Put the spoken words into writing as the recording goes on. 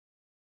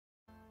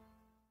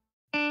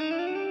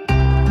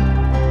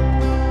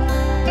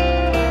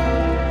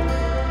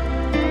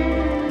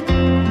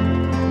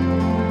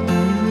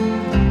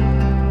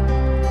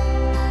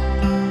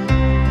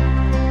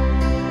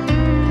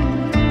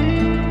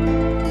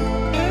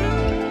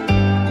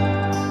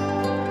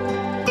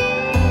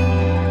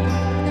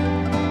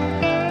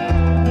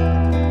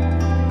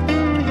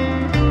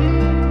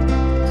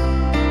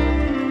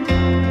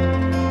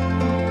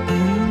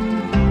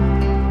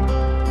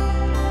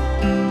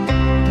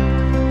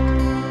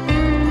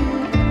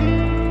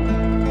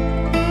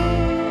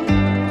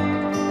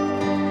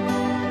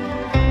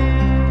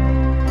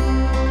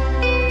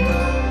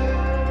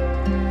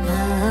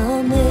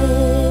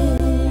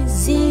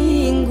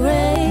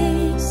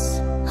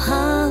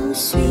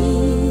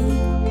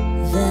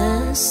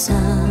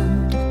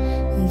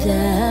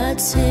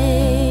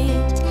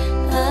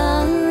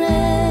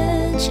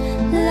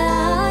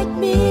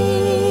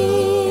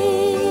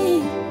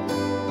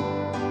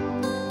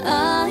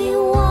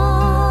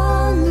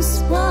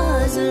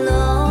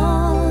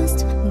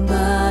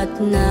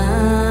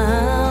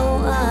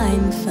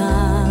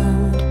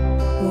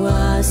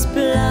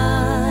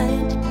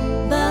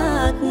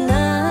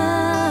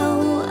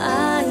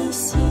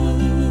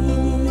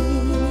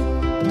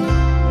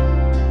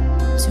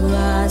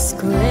'Twas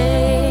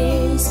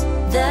grace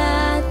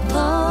that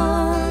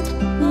taught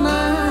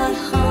my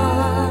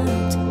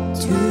heart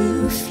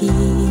to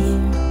fear,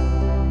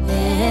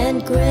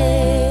 and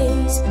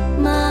grace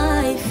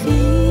my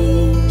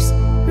fears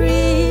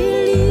relieved.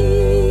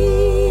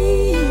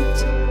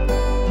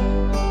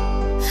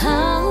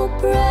 How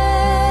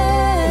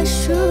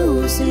precious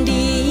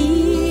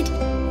indeed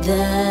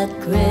that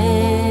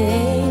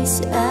grace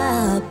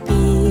appeared.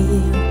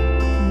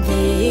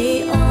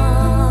 They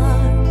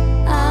are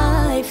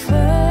I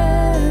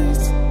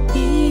first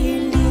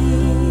believed.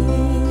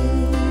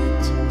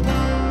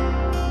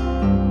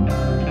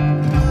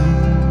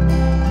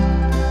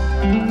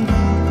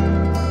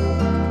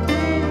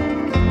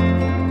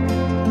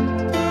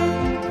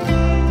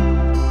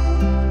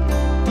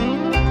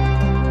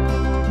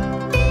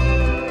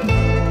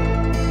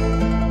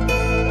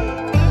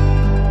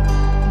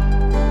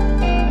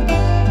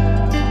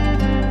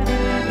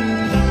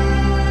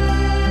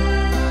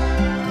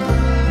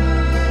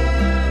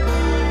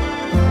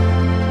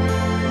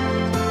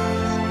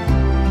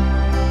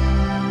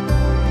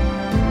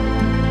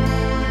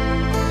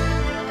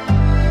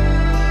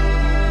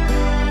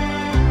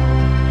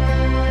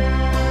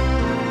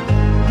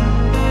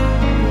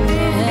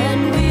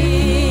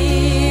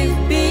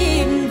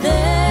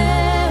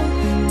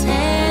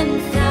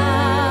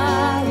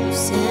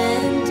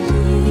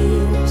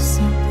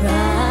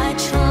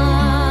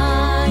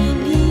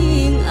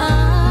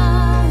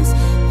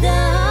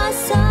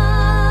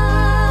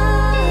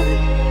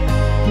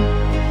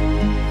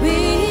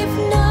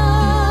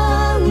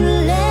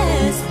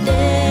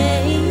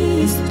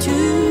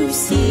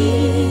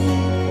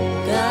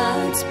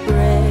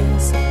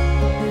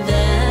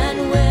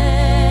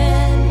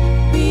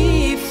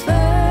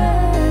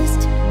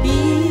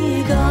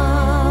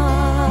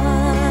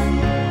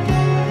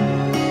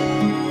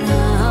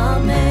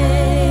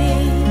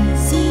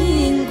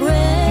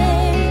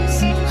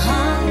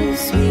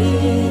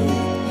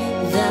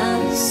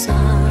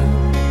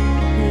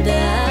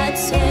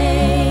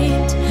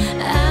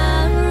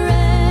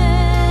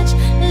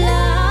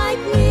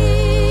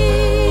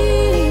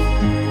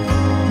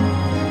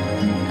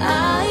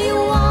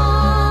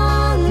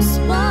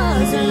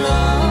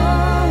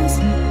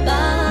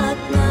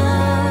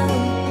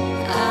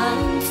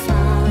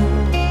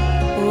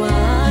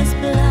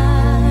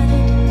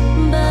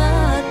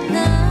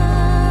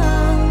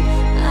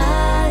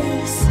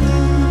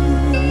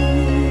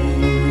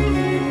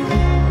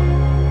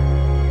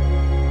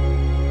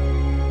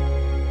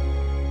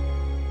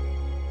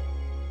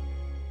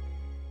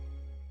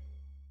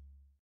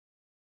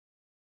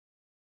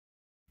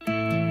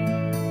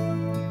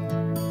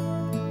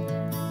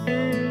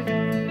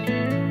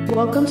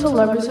 Welcome to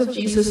Lovers of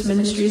Jesus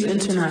Ministries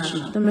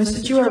International. The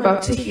message you are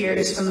about to hear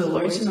is from the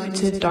Lord's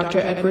anointed Dr.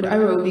 Edward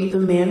Irobi, the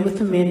man with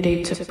the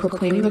mandate to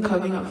proclaim the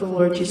coming of the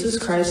Lord Jesus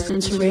Christ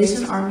and to raise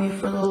an army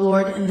for the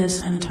Lord in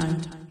this end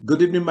time.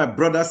 Good evening, my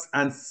brothers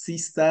and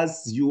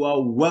sisters. You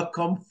are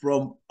welcome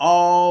from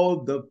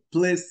all the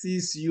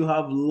places you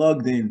have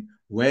logged in,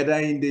 whether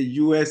in the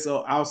US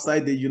or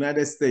outside the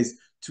United States.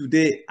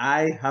 Today,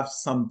 I have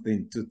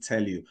something to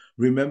tell you.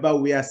 Remember,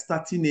 we are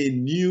starting a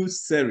new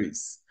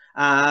series,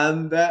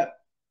 and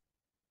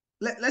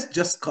let's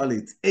just call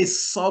it a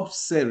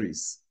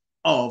sub-series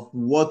of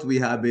what we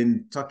have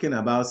been talking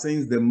about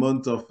since the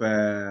month of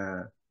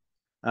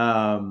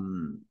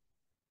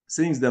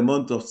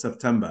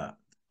September.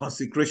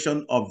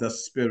 Consecration of the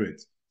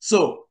Spirit.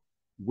 So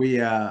we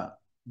are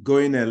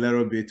going a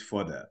little bit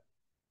further.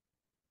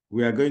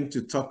 We are going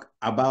to talk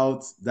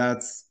about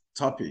that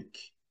topic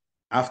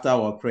after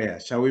our prayer.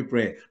 Shall we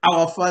pray?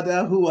 Our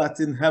Father who art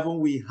in heaven,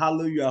 we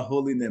hallow your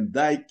holy name.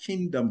 Thy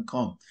kingdom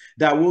come.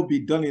 Thy will be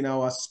done in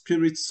our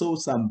spirit,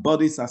 souls, and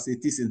bodies as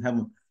it is in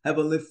heaven.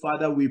 Heavenly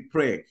Father, we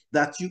pray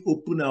that you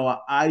open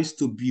our eyes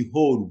to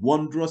behold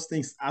wondrous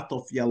things out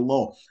of your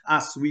law.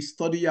 As we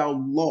study your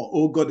law,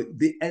 oh God,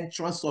 the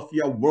entrance of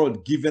your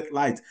word giveth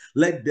light.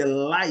 Let the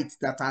light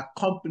that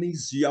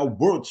accompanies your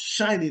word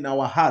shine in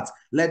our hearts.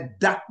 Let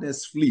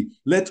darkness flee.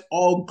 Let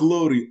all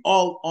glory,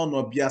 all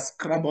honor be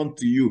ascribed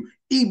unto you.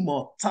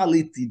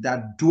 Immortality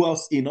that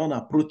dwells in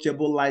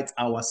unapproachable light,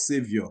 our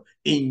Savior.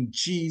 In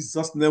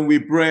Jesus' name we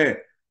pray.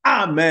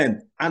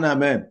 Amen and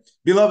amen.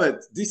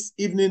 Beloved, this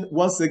evening,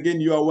 once again,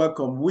 you are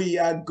welcome. We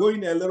are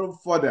going a little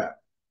further.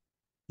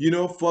 You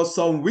know, for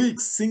some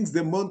weeks, since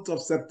the month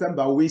of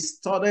September, we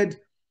started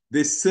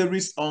the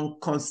series on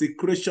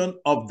consecration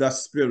of the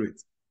Spirit.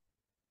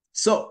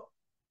 So,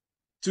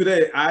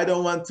 today, I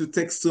don't want to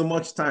take so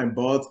much time,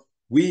 but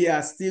we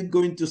are still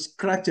going to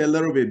scratch a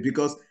little bit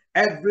because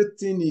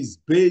everything is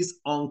based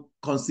on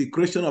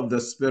consecration of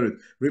the Spirit.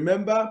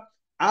 Remember,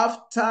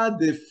 after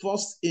the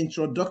first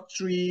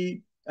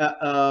introductory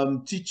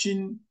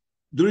teaching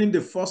during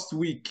the first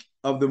week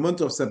of the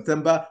month of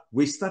September,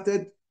 we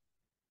started,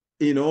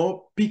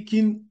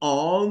 picking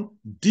on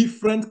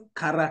different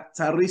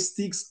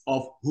characteristics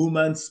of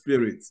human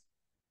spirit.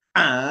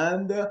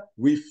 And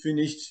we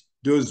finished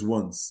those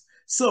ones.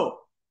 So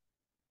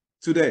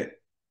today,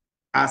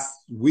 as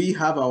we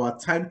have our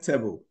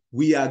timetable,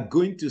 we are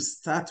going to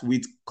start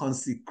with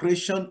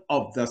consecration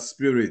of the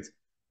Spirit,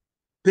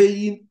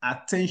 paying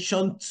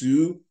attention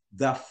to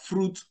the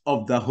fruit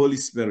of the Holy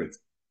Spirit.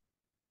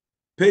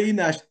 Paying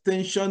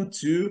attention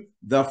to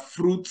the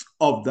fruit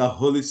of the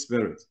Holy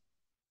Spirit.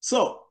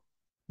 So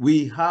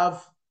we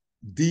have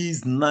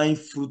these 9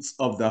 fruits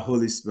of the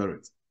Holy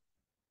Spirit.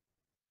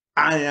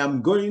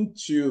 I'm going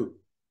to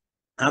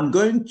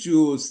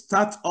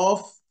start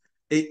off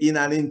in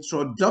an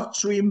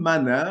introductory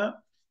manner,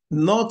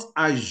 not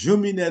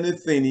assuming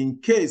anything, in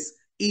case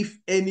if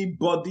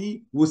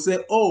anybody will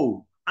say,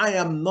 oh, I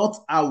am not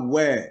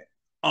aware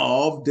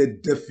of the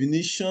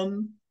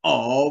definition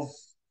of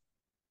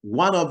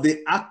one of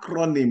the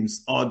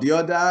acronyms or the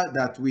other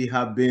that we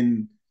have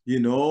been,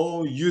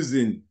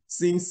 using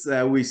since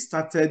we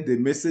started the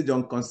message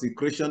on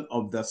consecration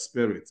of the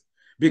Spirit.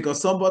 Because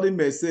somebody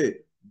may say,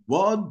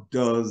 what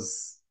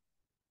does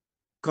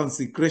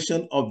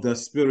consecration of the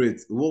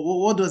Spirit,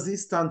 what does it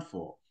stand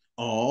for?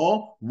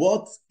 Or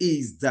what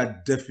is the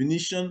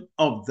definition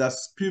of the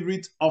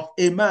Spirit of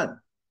a man?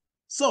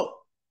 So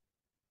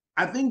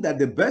I think that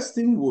the best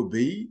thing would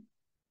be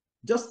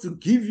just to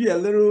give you a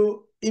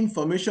little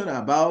information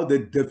about the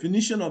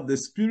definition of the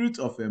Spirit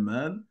of a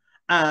man,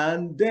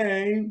 and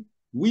then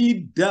we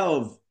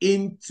delve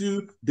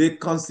into the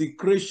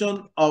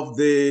consecration of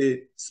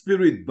the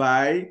Spirit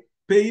by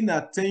paying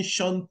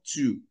attention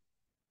to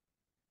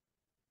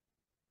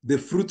the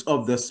fruit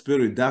of the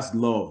Spirit. That's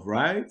love,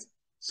 right?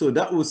 So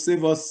that will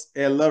save us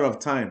a lot of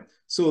time.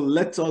 So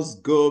let us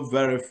go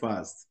very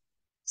fast.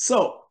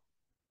 So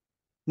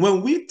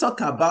when we talk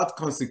about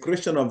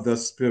consecration of the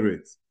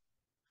Spirit,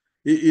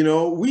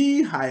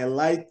 we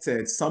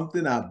highlighted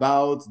something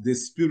about the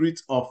spirit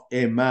of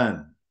a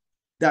man,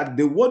 that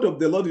the word of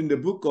the Lord in the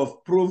book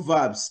of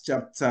Proverbs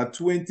chapter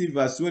 20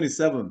 verse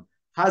 27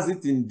 has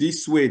it in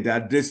this way,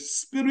 that the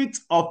spirit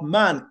of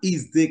man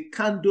is the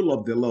candle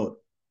of the Lord.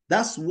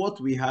 That's what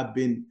we have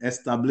been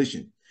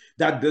establishing,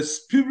 that the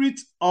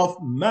spirit of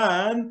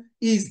man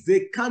is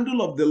the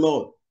candle of the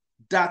Lord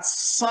that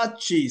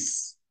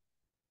searches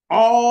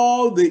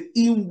all the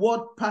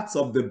inward parts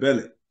of the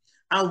belly.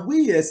 And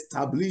we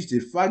established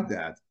the fact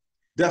that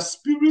the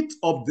Spirit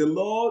of the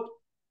Lord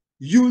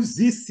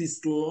uses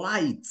his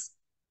light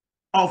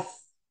of,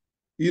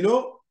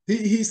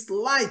 his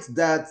light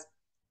that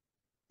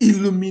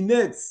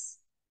illuminates,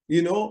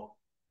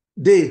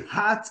 the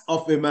heart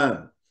of a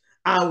man.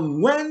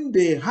 And when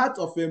the heart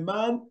of a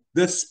man,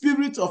 the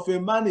spirit of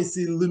a man is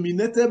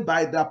illuminated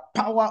by the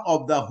power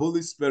of the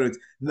Holy Spirit,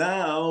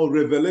 now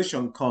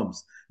revelation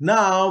comes.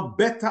 Now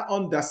better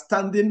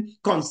understanding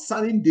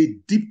concerning the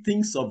deep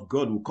things of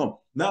God will come.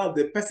 Now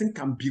the person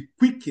can be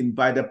quickened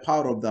by the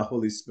power of the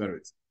Holy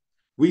Spirit.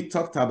 We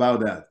talked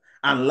about that.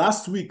 And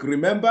last week,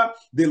 remember,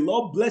 the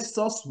Lord blessed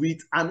us with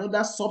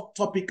another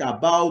subtopic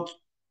about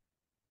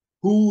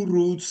who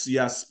rules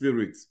your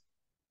spirit.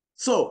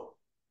 So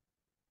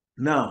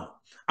now,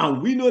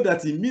 and we know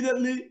that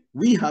immediately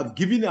we have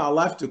given our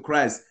life to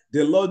Christ.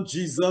 The Lord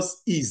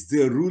Jesus is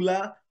the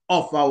ruler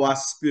of our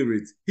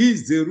spirit. He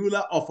is the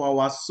ruler of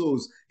our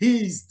souls.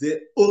 He is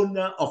the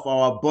owner of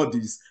our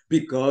bodies,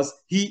 because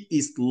he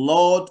is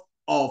Lord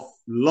of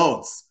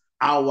Lords,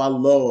 our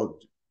Lord.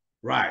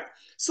 Right.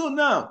 So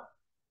now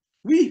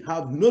we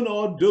have known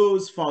all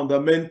those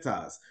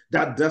fundamentals,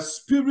 that the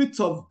Spirit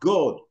of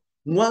God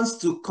wants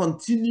to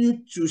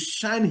continue to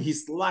shine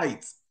his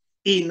light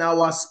in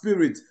our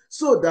spirit,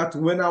 so that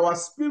when our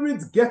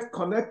spirits get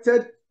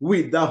connected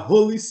with the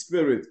Holy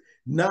Spirit,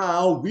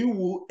 now we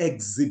will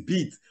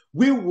exhibit,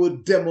 we will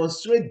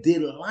demonstrate the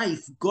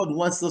life God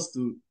wants us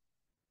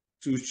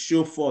to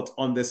show forth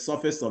on the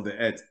surface of the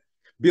earth.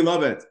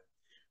 Beloved,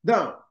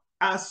 now,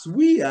 as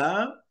we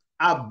are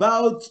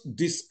about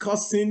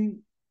discussing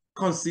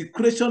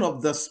consecration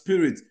of the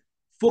Spirit,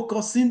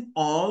 focusing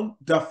on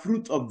the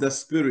fruit of the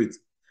Spirit,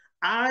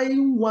 I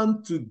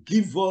want to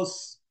give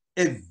us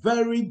a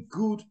very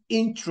good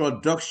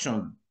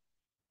introduction,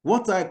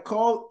 what I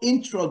call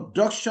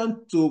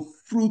introduction to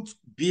fruit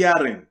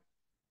bearing.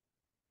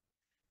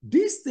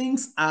 These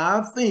things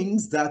are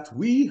things that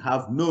we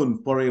have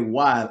known for a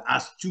while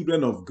as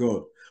children of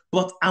God,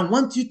 but I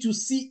want you to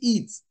see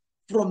it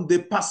from the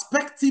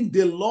perspective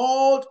the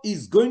Lord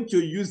is going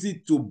to use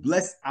it to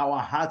bless our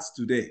hearts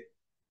today.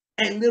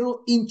 A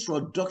little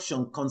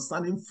introduction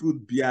concerning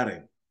fruit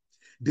bearing.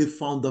 The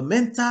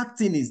fundamental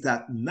thing is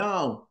that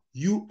now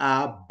you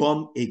are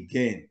born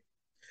again.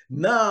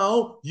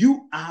 Now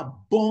you are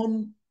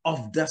born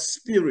of the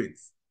Spirit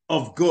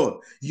of God.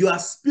 Your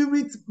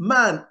spirit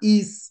man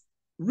is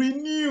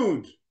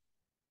renewed.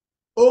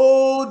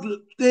 Old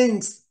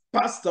things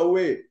passed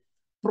away.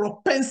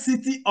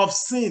 Propensity of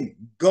sin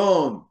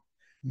gone.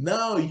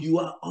 Now you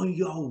are on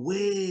your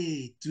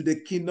way to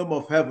the kingdom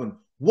of heaven,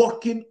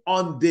 walking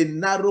on the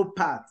narrow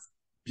path.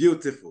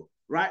 Beautiful.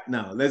 Right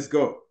now, let's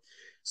go.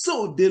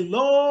 So the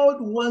Lord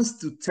wants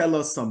to tell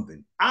us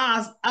something.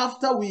 As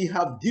after we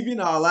have given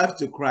our life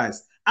to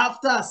Christ,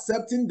 after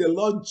accepting the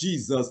Lord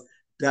Jesus,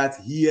 that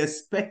he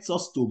expects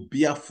us to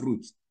bear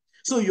fruit.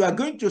 So you are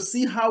going to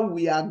see how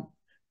we are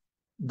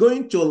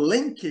going to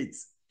link it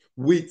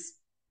with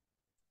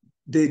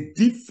the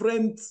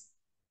different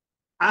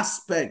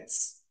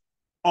aspects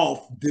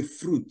of the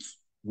fruit,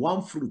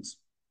 one fruit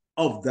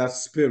of the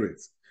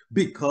Spirit,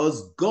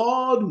 because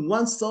God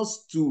wants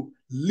us to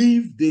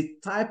live the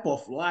type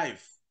of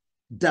life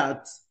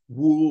that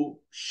will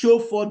show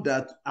forth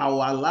that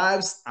our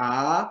lives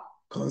are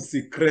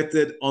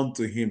consecrated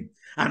unto Him.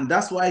 And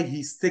that's why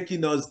He's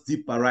taking us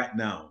deeper right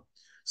now.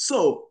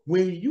 So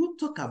when you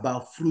talk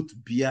about fruit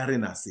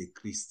bearing as a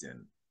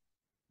Christian,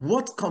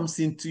 what comes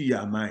into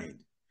your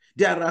mind?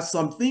 There are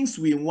some things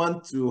we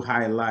want to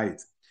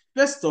highlight.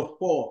 First of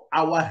all,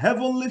 our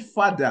Heavenly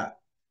Father,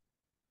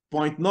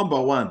 point number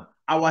one,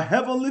 our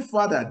Heavenly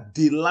Father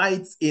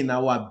delights in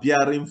our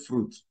bearing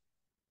fruit.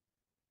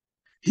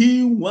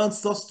 He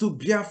wants us to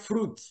bear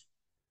fruit.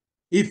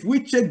 If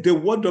we check the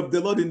word of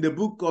the Lord in the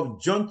book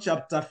of John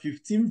chapter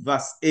 15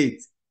 verse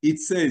 8, it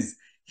says,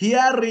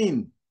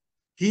 herein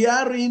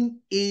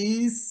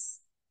is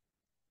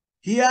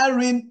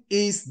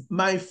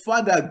my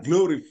Father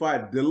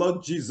glorified. The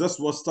Lord Jesus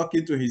was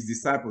talking to his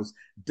disciples,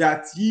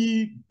 that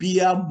ye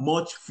bear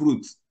much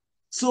fruit,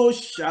 so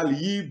shall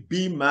ye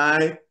be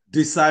my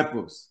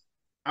disciples.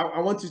 I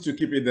want you to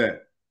keep it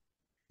there.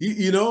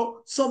 You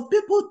know, some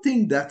people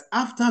think that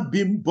after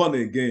being born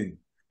again,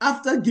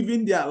 after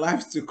giving their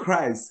lives to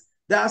Christ,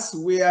 that's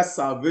where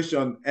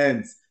salvation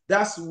ends.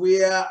 That's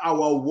where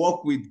our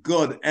walk with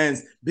God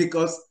ends,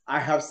 because I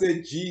have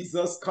said,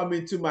 Jesus, come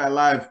into my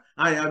life.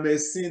 I am a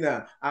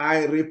sinner.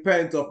 I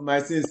repent of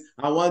my sins.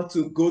 I want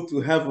to go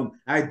to heaven.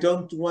 I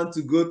don't want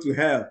to go to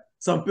hell.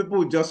 Some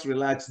people just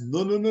relax.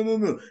 No.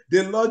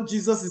 The Lord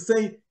Jesus is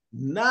saying,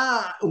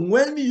 now,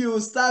 when you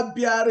start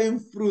bearing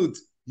fruit,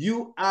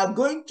 you are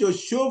going to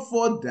show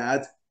forth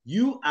that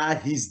you are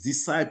his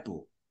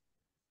disciple,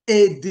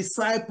 a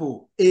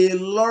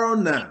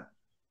learner,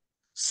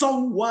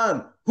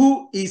 someone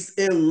who is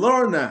a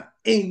learner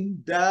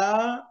in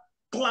the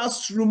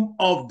classroom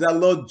of the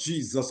Lord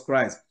Jesus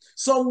Christ,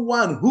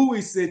 someone who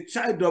is a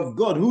child of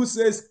God, who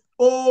says,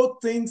 all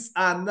things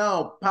are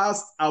now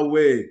passed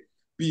away.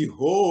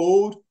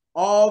 Behold,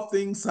 all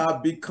things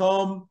have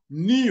become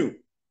new.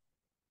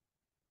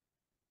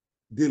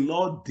 The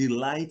Lord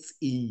delights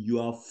in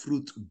your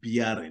fruit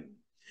bearing.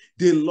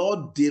 The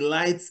Lord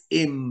delights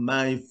in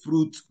my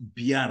fruit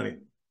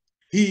bearing.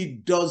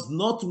 He does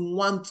not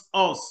want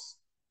us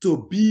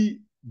to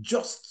be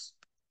just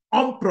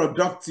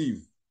unproductive.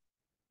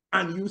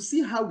 And you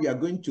see how we are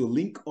going to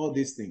link all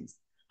these things,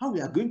 how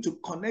we are going to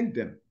connect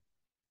them,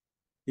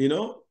 you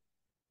know,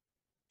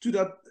 to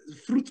the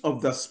fruit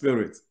of the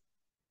Spirit.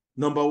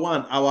 Number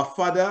one, our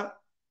Father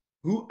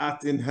who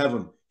art in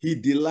heaven, he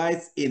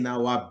delights in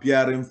our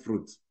bearing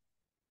fruit.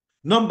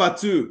 Number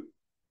two,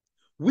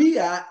 we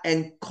are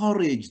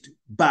encouraged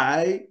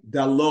by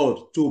the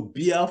Lord to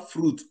bear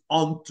fruit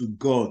unto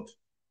God.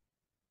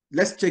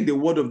 Let's check the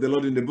word of the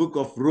Lord in the book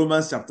of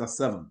Romans chapter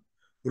 7.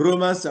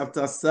 Romans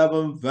chapter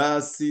 7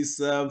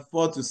 verses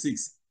 4 to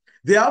 6.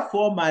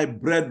 Therefore, my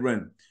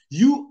brethren,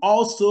 you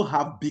also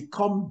have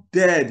become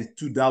dead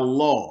to the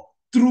law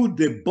through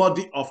the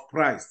body of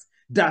Christ,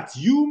 that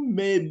you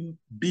may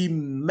be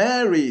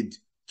married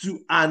to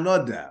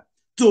another,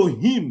 to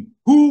him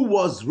who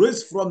was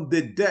raised from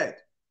the dead,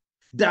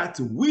 that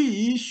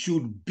we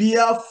should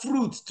bear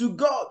fruit to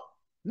God.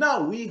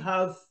 Now we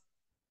have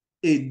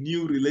a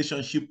new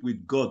relationship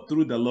with God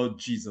through the Lord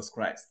Jesus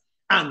Christ.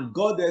 And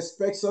God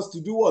expects us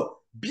to do what?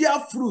 Bear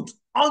fruit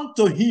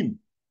unto him.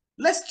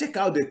 Let's check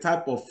out the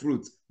type of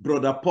fruit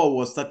Brother Paul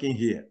was talking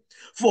here.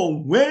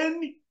 For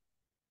when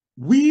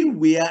we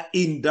were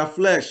in the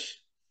flesh,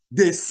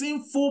 the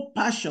sinful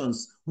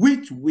passions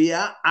which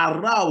were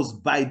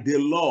aroused by the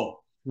law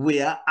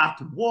were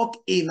at work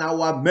in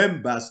our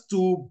members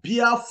to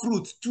bear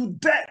fruit to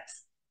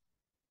death.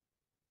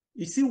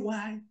 You see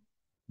why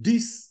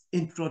this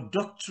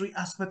introductory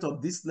aspect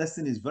of this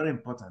lesson is very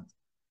important.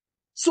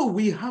 So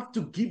we have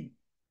to give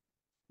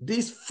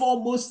this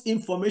foremost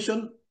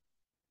information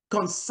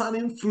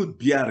concerning fruit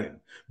bearing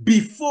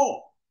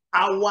before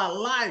our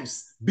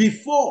lives,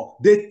 before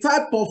the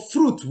type of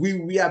fruit we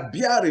were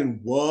bearing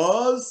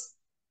was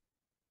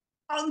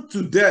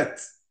unto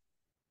death.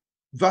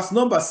 Verse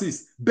number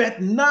 6,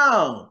 but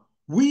now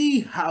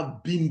we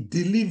have been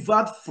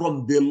delivered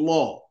from the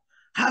law,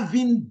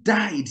 having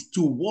died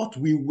to what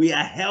we were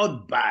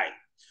held by,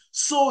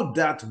 so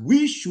that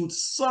we should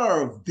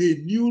serve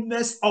the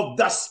newness of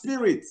the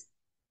Spirit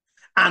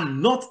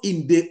and not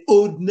in the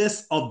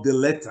oldness of the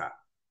letter.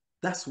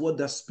 That's what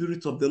the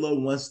Spirit of the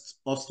Lord wants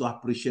us to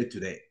appreciate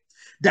today.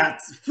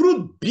 That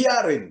fruit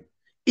bearing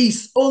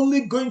is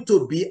only going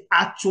to be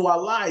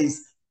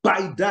actualized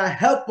by the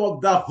help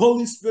of the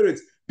Holy Spirit,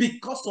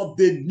 because of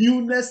the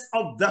newness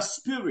of the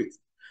Spirit.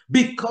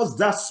 Because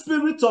the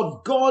Spirit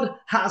of God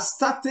has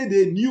started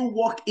a new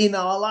work in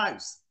our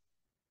lives.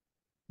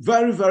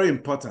 Very, very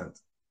important.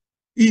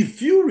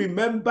 If you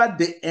remember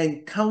the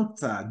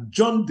encounter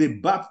John the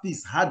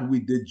Baptist had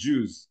with the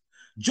Jews,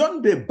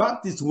 John the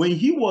Baptist, when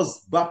he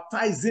was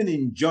baptizing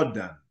in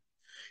Jordan,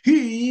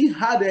 he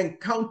had an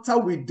encounter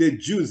with the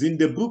Jews in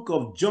the book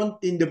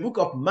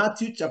of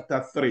Matthew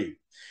chapter 3.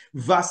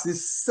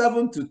 verses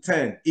 7 to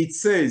 10, it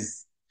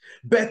says,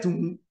 but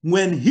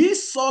when he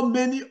saw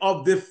many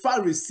of the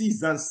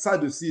Pharisees and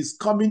Sadducees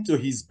coming to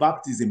his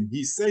baptism,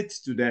 he said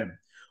to them,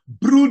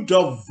 brood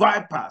of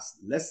vipers,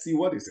 let's see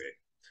what he said.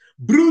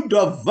 Brood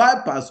of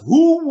vipers,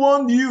 who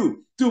warned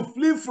you to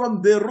flee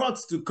from the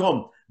wrath to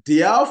come?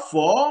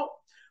 Therefore,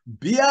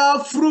 bear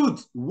fruit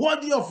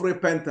worthy of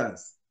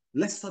repentance.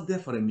 Let's stop there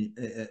for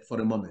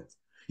a moment.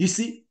 You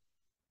see,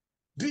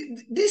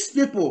 these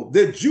people,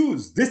 the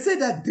Jews, they say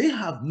that they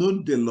have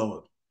known the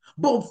Lord.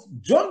 But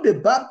John the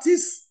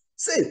Baptist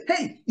said,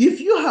 hey, if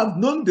you have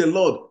known the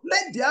Lord,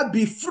 let there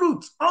be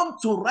fruit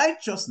unto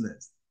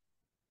righteousness.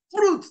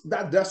 Fruit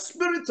that the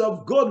Spirit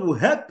of God will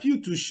help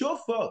you to show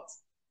forth.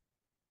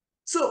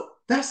 So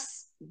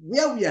that's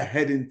where we are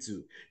heading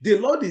to. The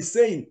Lord is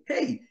saying,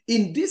 hey,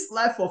 in this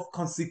life of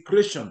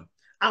consecration,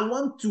 I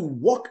want to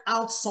work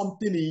out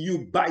something in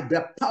you by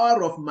the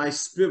power of my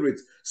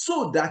Spirit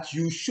so that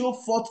you show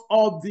forth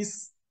all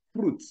this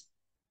fruit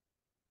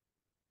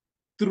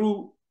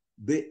through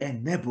the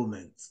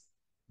enablement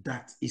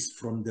that is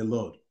from the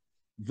Lord.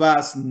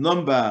 Verse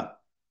number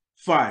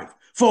 5.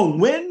 For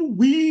when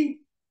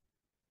we,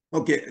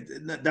 okay,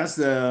 that's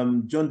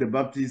John the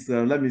Baptist.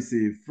 Let me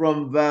see,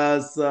 from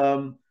verse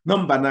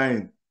number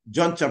 9,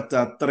 John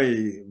chapter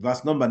 3,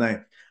 verse number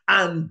 9.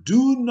 And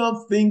do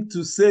not think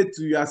to say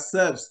to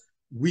yourselves,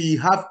 we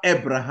have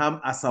Abraham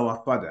as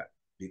our father.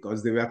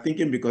 Because they were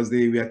thinking, because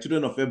they were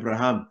children of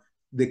Abraham,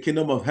 the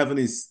kingdom of heaven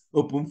is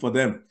open for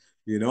them.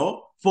 You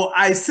know, for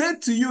I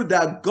said to you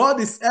that God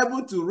is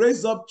able to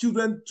raise up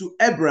children to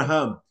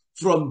Abraham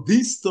from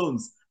these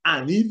stones.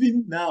 And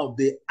even now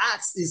the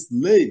axe is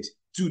laid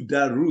to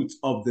the root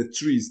of the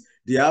trees.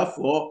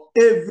 Therefore,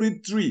 every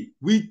tree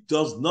which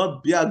does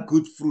not bear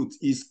good fruit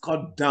is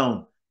cut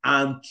down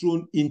and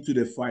thrown into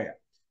the fire.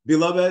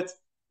 Beloved,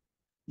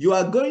 you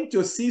are going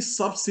to see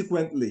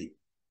subsequently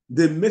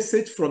the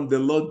message from the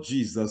Lord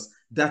Jesus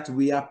that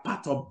we are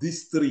part of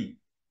this tree.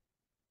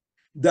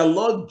 The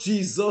Lord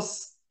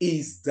Jesus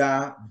is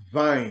the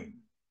vine,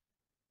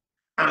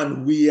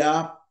 and we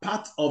are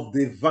part of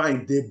the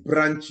vine, the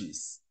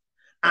branches.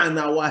 And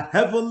our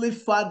Heavenly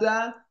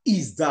Father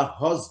is the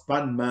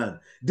husbandman,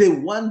 the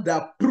one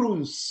that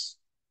prunes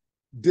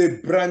the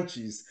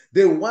branches,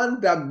 the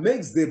one that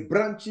makes the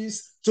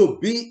branches to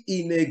be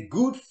in a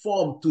good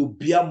form to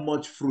bear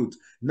much fruit.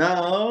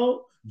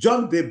 Now,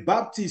 John the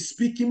Baptist,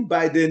 speaking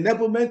by the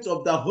enablement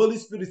of the Holy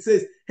Spirit,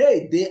 says,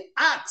 hey, the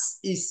axe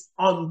is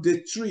on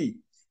the tree.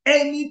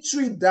 Any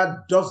tree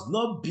that does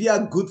not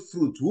bear good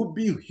fruit will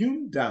be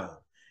hewn down.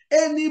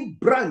 Any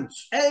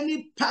branch,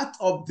 any part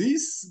of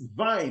this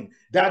vine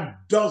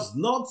that does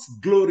not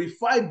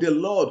glorify the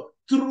Lord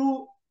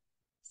through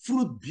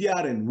fruit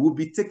bearing will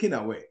be taken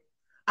away.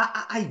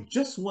 I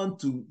just want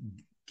to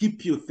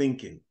keep you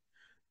thinking.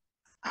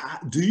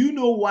 Do you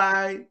know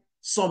why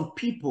some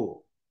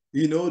people,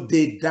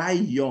 they die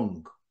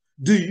young?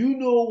 Do you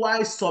know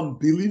why some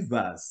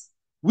believers,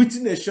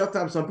 within a short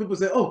time, some people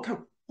say, oh,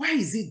 why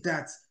is it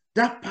that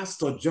that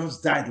pastor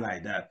just died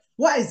like that?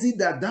 Why is it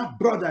that that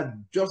brother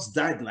just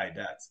died like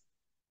that?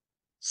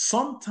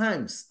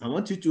 Sometimes, I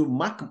want you to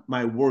mark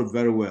my word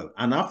very well.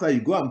 And after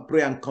you go and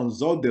pray and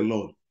consult the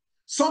Lord,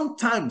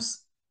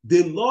 sometimes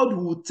the Lord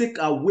will take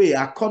away,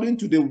 according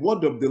to the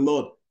word of the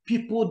Lord,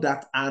 people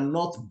that are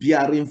not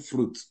bearing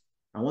fruit.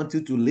 I want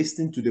you to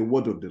listen to the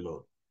word of the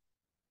Lord.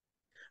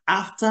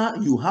 After,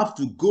 you have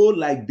to go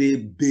like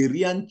the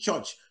Berean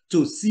church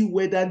to see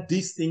whether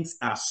these things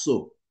are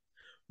so.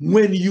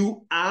 When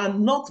you are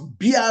not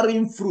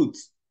bearing fruit,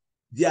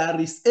 there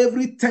is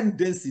every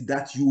tendency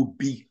that you will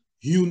be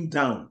hewn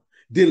down.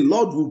 The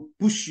Lord will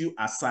push you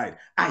aside.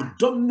 I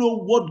don't know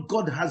what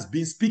God has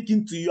been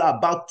speaking to you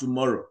about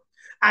tomorrow.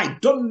 I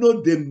don't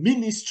know the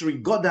ministry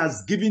God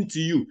has given to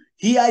you.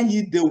 Hear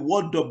ye the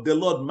word of the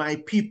Lord, my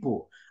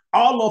people.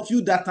 All of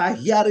you that are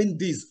hearing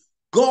this,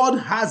 God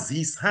has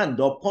his hand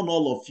upon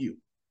all of you.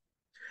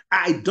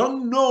 I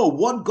don't know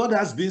what God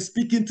has been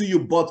speaking to you,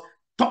 but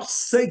thus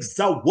says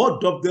the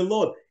word of the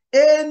Lord.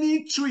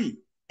 Any tree,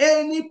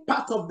 any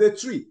part of the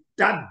tree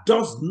that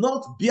does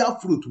not bear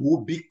fruit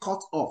will be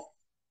cut off.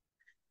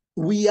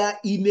 We are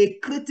in a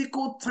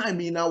critical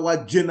time in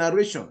our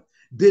generation.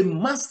 The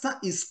master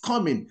is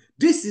coming.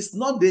 This is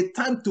not the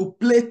time to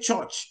play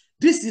church.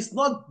 This is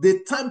not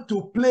the time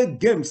to play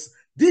games.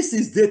 This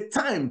is the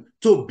time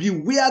to be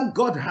where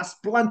God has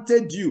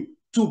planted you,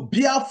 to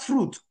bear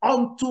fruit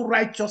unto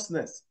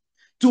righteousness,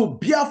 to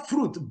bear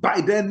fruit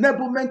by the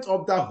enablement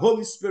of the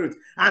Holy Spirit.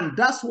 And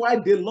that's why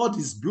the Lord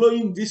is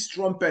blowing this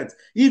trumpet,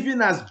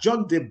 even as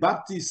John the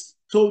Baptist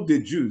told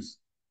the Jews.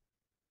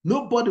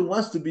 Nobody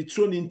wants to be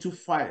thrown into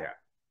fire.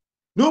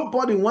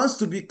 Nobody wants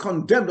to be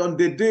condemned on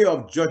the day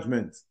of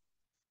judgment.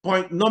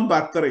 Point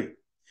number 3.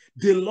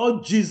 The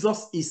Lord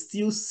Jesus is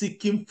still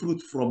seeking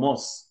fruit from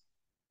us.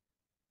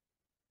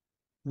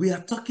 We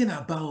are talking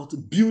about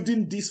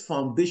building this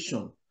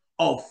foundation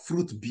of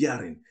fruit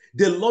bearing.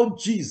 The Lord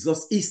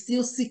Jesus is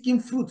still seeking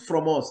fruit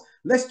from us.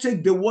 Let's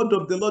check the word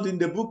of the Lord in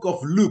the book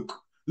of Luke.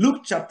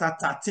 Luke chapter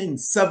 13,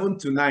 7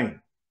 to 9.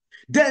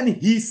 Then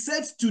he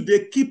said to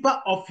the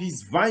keeper of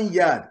his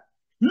vineyard,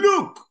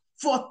 look,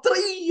 for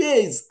 3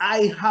 years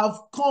I have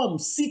come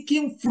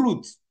seeking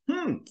fruit.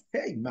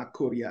 Hey,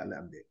 Makoria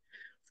Lamde.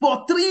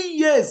 For 3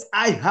 years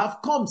I have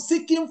come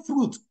seeking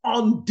fruit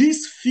on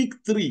this fig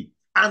tree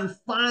and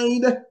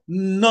find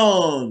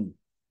none.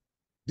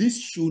 This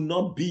should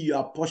not be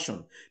your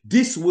portion.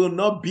 This will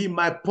not be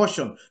my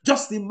portion.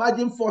 Just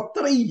imagine, for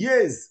 3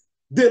 years,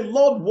 the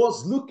Lord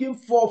was looking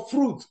for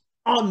fruit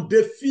on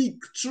the fig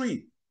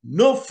tree.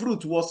 No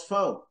fruit was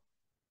found.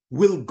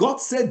 Will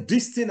God say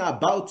this thing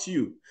about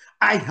you?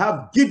 I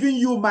have given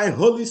you my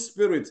Holy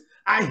Spirit.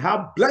 I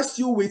have blessed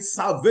you with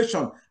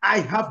salvation. I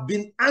have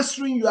been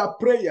answering your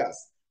prayers.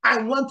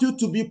 I want you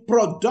to be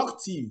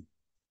productive.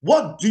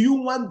 What do you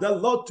want the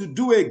Lord to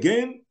do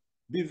again?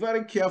 Be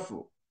very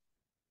careful.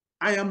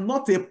 I am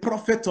not a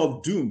prophet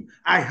of doom.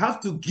 I have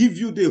to give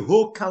you the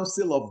whole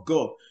counsel of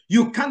God.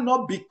 You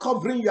cannot be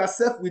covering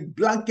yourself with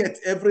blanket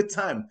every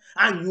time,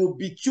 and you'll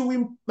be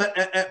chewing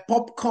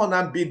popcorn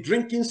and be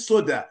drinking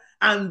soda,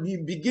 and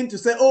you begin to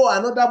say, oh,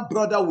 another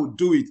brother will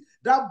do it.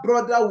 That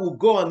brother will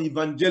go on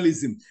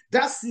evangelism.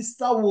 That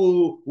sister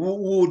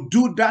will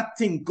do that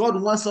thing God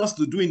wants us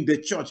to do in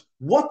the church.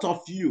 What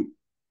of you?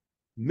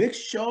 Make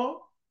sure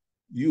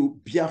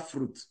you bear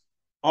fruit,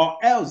 or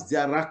else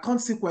there are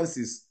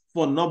consequences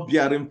for not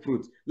bearing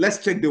fruit.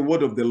 Let's check the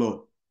word of the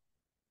Lord.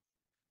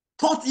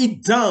 Cut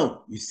it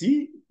down. You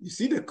see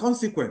the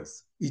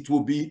consequence. It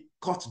will be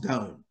cut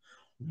down.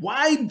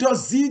 Why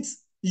does it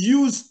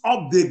use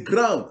up the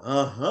ground?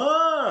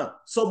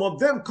 Some of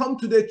them come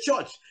to the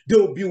church. They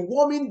will be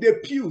warming the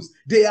pews.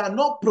 They are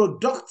not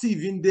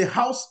productive in the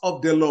house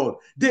of the Lord.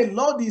 The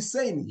Lord is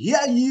saying,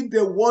 hear ye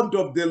the word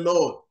of the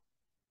Lord.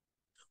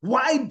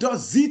 Why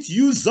does it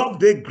use up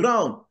the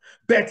ground?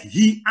 But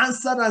he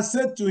answered and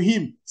said to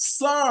him,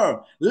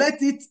 sir, let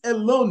it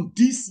alone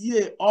this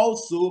year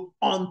also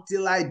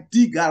until I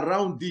dig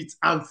around it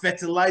and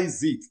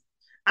fertilize it.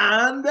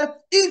 And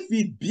if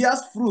it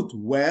bears fruit,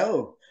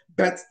 well,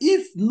 but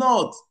if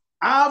not,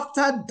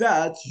 after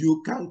that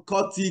you can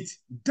cut it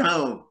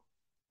down.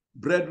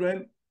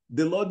 Brethren,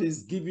 the Lord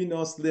is giving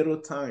us little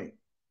time.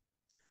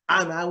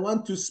 And I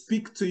want to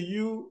speak to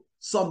you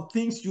some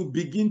things you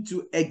begin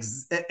to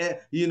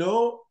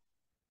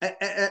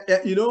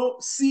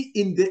see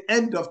in the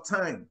end of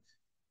time.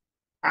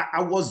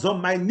 I was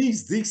on my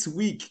knees this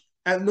week,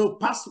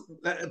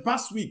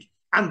 past week,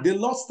 and the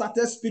Lord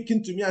started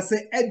speaking to me and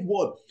said,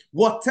 Edward,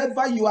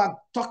 whatever you are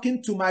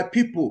talking to my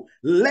people,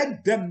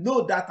 let them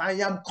know that I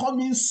am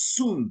coming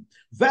soon,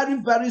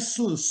 very, very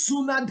soon,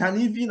 sooner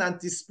than even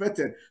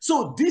anticipated.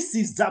 So this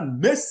is the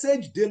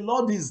message the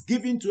Lord is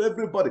giving to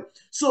everybody.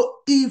 So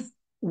if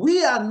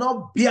we are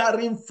not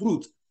bearing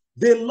fruit,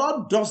 the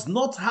Lord does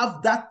not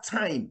have that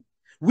time.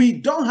 We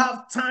don't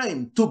have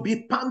time to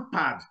be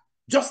pampered,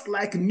 just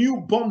like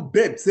newborn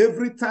babes,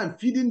 every time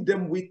feeding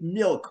them with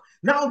milk.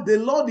 Now the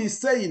Lord is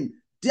saying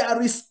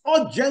there is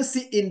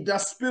urgency in the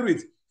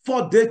spirit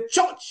for the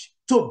church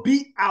to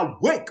be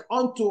awake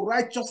unto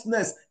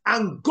righteousness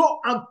and go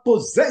and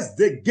possess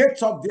the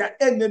gates of their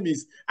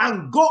enemies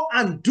and go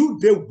and do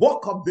the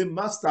work of the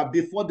master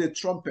before the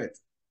trumpet.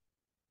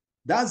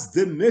 That's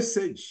the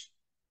message.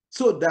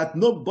 So that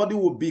nobody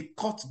will be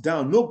cut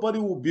down, nobody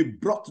will be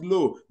brought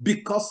low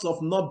because of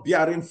not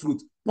bearing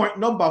fruit. Point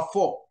number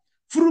 4,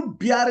 fruit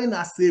bearing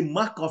as a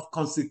mark of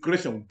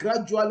consecration.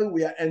 Gradually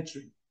we are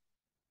entering.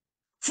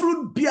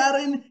 Fruit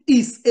bearing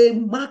is a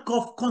mark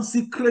of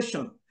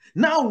consecration.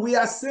 Now we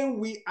are saying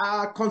we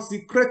are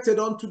consecrated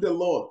unto the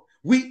Lord.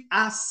 We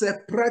are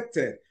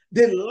separated.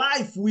 The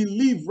life we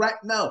live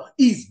right now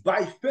is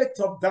by faith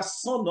of the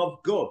Son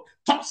of God.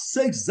 Thus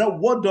says the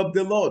word of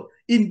the Lord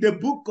in the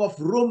book of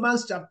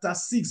Romans chapter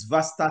 6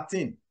 verse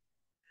 13.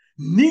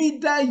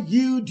 Neither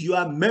yield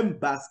your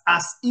members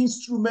as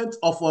instruments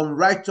of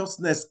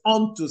unrighteousness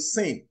unto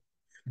sin,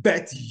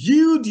 but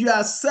yield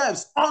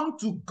yourselves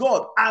unto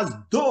God as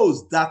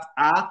those that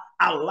are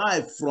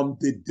alive from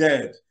the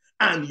dead,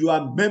 and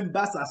your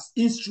members as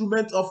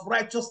instruments of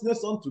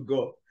righteousness unto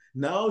God.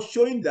 Now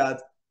showing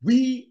that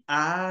we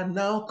are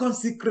now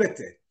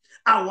consecrated.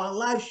 Our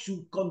life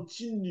should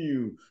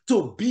continue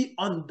to be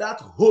on that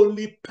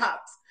holy path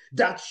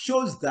that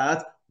shows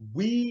that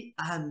we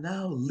are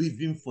now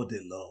living for the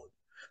Lord.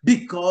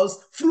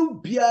 Because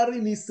fruit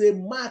bearing is a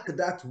mark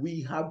that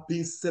we have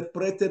been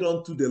separated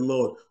unto the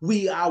Lord.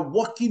 We are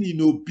walking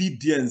in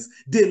obedience.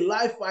 The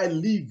life I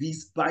live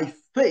is by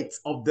faith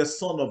of the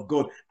Son of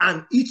God.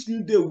 And each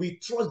new day we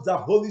trust the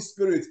Holy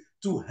Spirit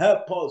to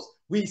help us.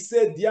 We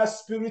say, dear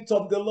Spirit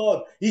of the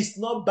Lord, it's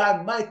not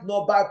by might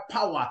nor by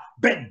power,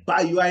 but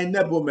by your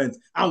enablement.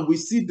 And we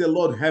see the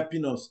Lord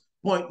helping us.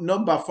 Point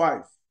number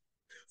 5,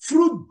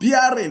 fruit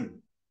bearing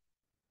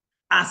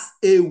as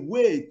a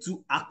way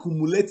to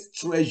accumulate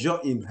treasure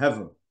in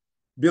heaven.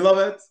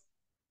 Beloved,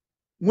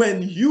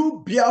 when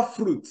you bear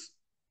fruit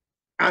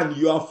and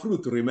your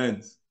fruit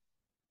remains,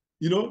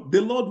 the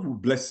Lord will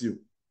bless you.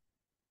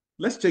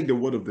 Let's check the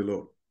word of the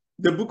Lord.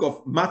 The book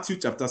of Matthew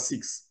chapter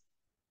 6,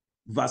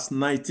 verse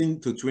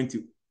 19 to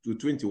 20 to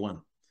 21.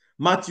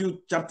 Matthew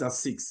chapter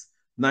 6,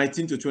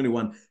 19 to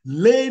 21.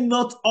 Lay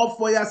not up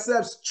for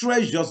yourselves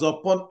treasures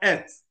upon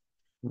earth,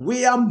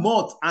 where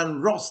moth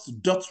and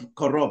rust doth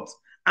corrupt,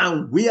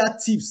 and where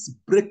thieves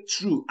break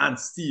through and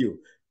steal.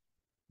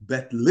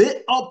 But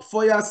lay up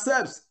for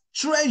yourselves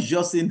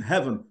treasures in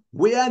heaven,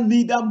 where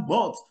neither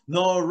moth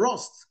nor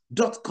rust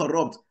doth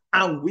corrupt,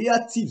 and where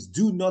thieves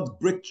do not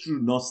break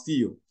through nor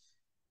steal.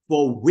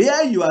 For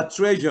where your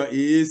treasure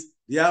is,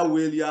 there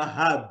will your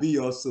heart be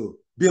also.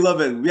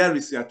 Beloved, where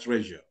is your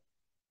treasure?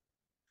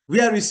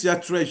 Where is your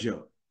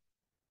treasure?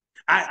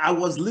 I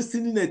was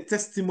listening a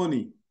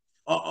testimony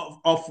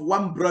of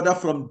one brother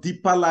from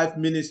Deeper Life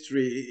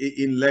Ministry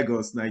in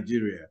Lagos,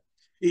 Nigeria.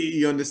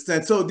 You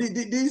understand? So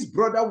this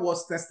brother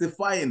was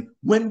testifying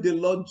when the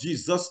Lord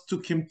Jesus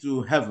took him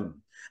to heaven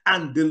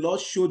and the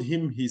Lord showed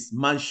him his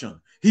mansion.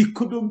 He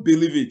couldn't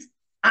believe it.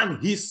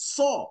 And he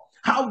saw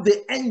how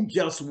the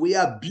angels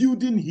were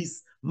building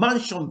his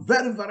mansion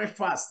very, very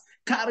fast,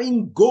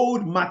 carrying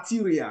gold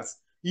materials,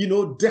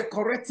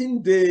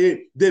 decorating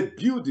the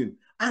building.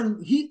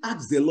 And he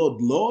asked the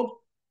Lord, Lord,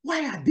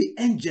 why are the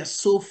angels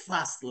so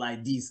fast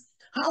like this?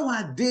 How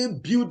are they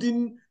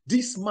building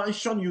this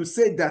mansion you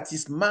say that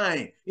is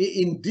mine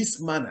in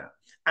this manner?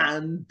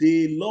 And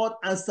the Lord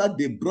answered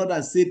the brother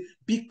and said,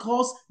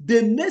 because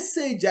the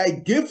message I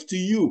gave to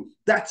you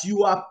that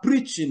you are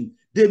preaching,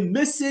 the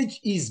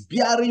message is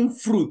bearing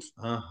fruit.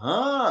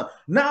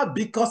 Now,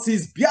 because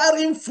it's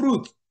bearing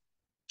fruit,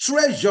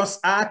 treasures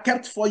are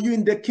kept for you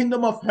in the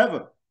kingdom of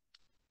heaven.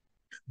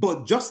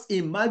 But just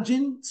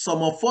imagine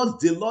some of us,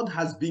 the Lord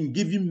has been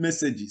giving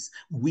messages.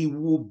 We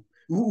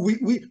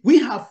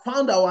have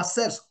found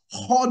ourselves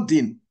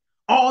hoarding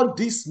all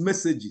these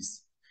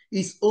messages.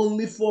 It's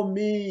only for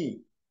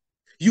me.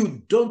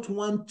 You don't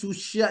want to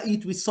share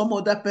it with some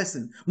other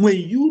person. When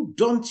you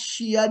don't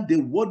share the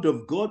word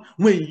of God,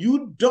 when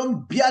you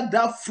don't bear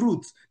that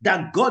fruit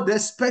that God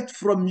expects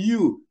from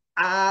you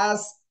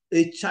as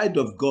a child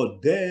of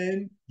God,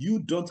 then you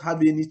don't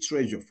have any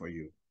treasure for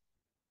you.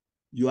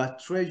 Your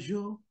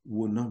treasure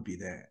will not be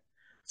there.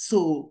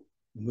 So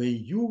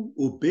when you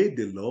obey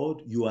the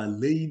Lord, you are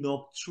laying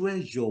up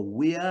treasure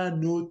where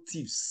no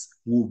thieves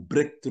will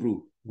break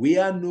through,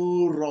 where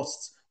no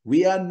rust,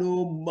 where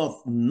no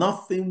moth,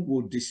 nothing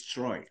will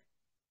destroy.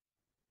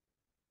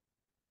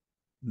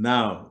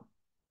 Now,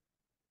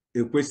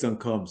 a question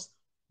comes,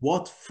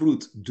 what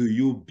fruit do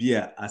you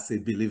bear as a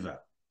believer?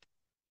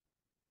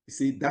 You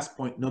see, that's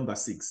point number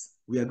 6.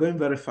 We are going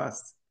very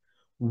fast.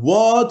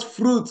 What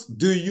fruit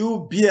do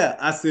you bear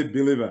as a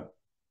believer?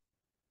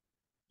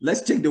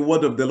 Let's check the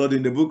word of the Lord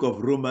in the book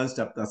of Romans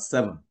chapter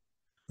 7.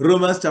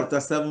 Romans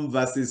chapter 7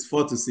 verses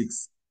 4 to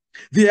 6.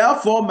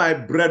 Therefore, my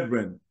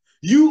brethren,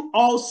 you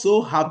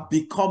also have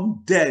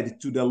become dead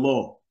to the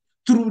law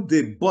through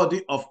the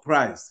body of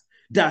Christ,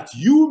 that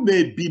you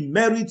may be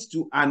married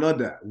to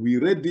another. We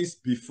read this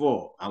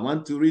before. I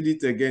want to read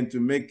it again to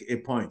make a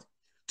point.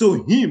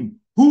 To him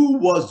who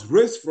was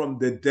raised from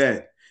the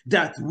dead,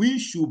 that we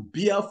should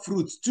bear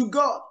fruit to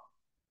God.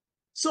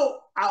 So,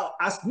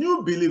 as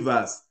new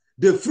believers,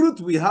 the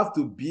fruit we have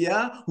to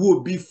bear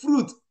will be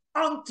fruit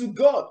unto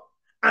God.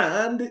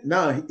 And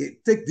now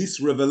take this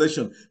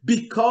revelation,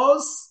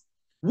 because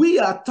we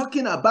are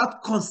talking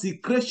about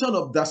consecration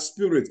of the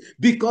spirit,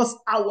 because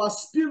our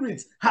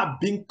spirits have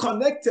been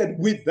connected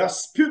with the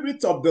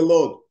spirit of the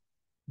Lord.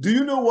 Do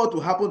you know what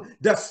will happen?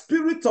 The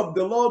spirit of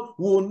the Lord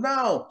will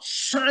now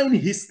shine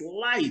his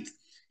light.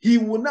 He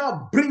will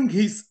now bring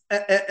his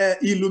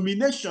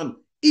illumination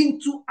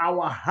into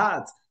our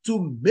hearts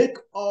to make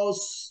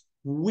us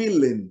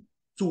willing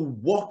to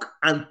walk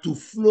and to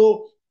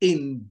flow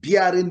in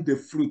bearing the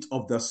fruit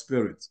of the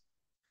Spirit.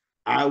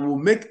 I will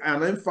make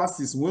an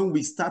emphasis when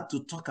we start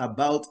to talk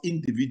about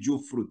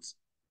individual fruits,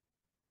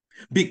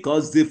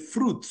 because the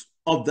fruit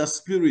of the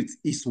Spirit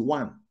is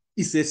one.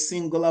 It's a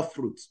singular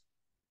fruit.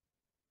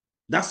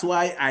 That's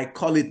why I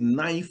call it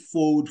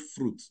ninefold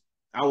fruit.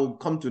 I will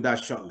come to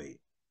that shortly.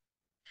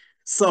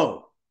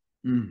 So,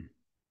 the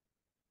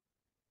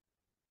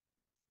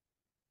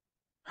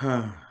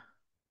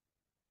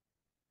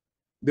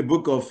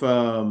book of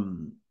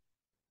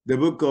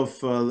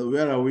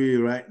where are we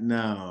right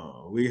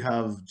now? We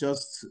have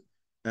just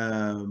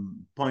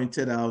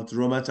pointed out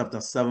Romans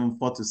chapter 7,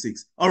 4 to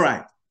 6. All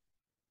right,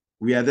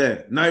 we are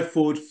there.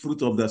 Ninefold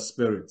fruit of the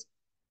Spirit.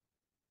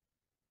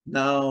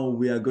 Now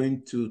we are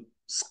going to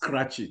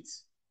scratch it,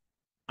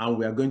 and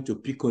we are going to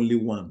pick only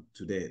one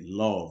today: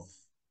 love.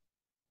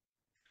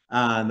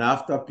 And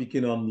after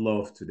picking on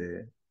love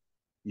today,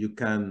 you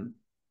can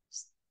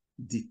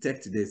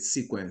detect the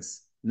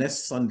sequence.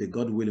 Next Sunday,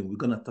 God willing, we're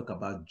going to talk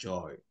about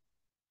joy,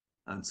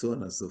 and so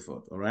on and so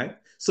forth. All right.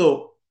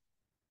 So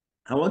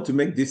I want to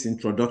make this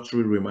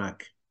introductory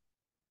remark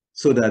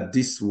so that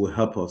this will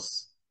help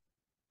us.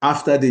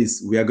 After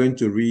this, we are going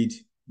to read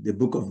the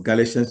book of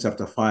Galatians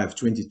chapter 5,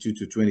 22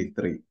 to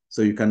 23.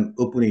 So you can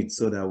open it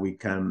so that we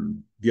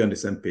can be on the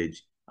same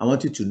page. I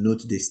want you to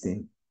note this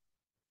thing.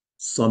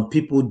 Some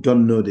people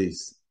don't know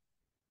this,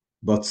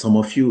 but some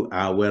of you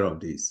are aware of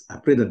this. I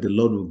pray that the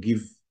Lord will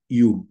give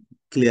you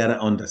clearer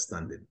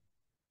understanding.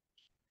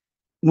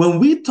 when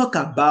we talk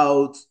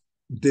about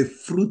the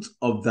fruit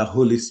of the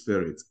Holy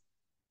Spirit,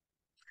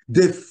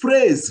 the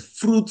phrase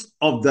fruit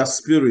of the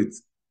Spirit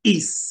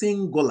is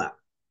singular,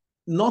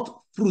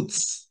 not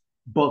fruits,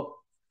 but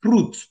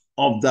fruit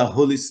of the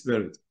Holy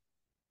Spirit.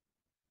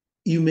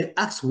 You may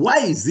ask, why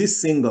is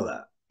this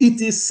singular? It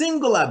is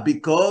singular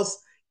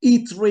because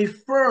it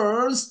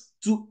refers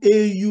to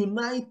a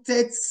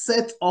united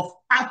set of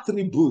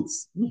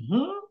attributes.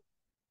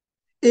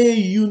 A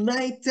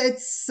united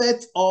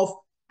set of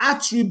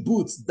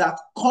attributes that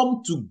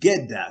come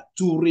together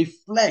to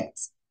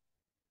reflect.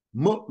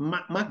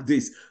 Mark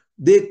this.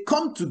 They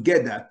come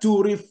together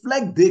to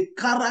reflect the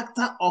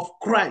character of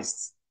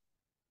Christ.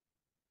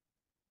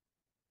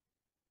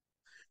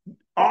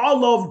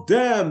 All of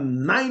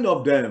them, 9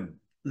 of them,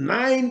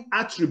 9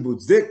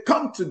 attributes, they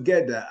come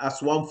together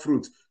as one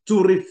fruit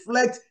to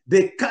reflect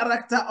the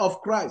character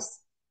of Christ.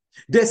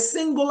 The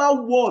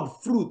singular word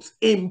fruit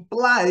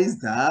implies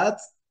that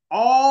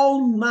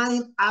all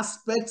 9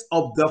 aspects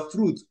of the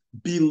fruit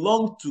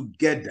belong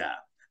together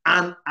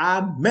and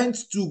are meant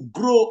to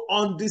grow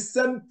on the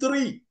same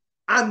tree.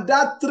 And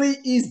that tree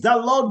is the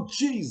Lord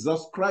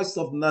Jesus Christ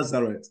of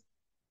Nazareth.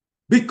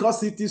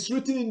 Because it is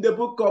written in the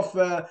book of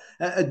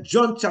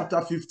John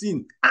chapter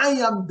 15, I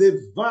am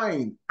the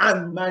vine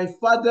and my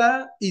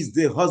Father is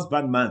the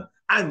husbandman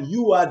and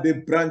you are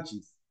the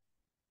branches.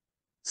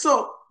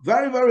 So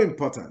very, very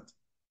important.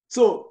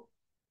 So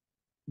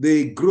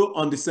they grow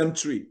on the same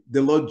tree,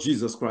 the Lord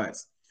Jesus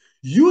Christ.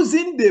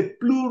 Using the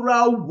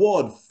plural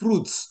word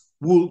fruits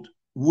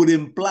would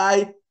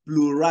imply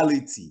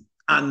plurality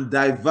and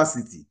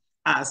diversity,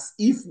 as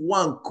if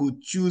one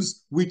could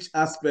choose which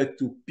aspect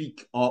to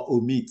pick or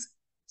omit.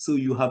 So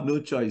you have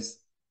no choice.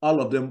 All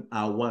of them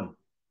are one.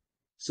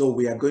 So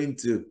we are going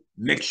to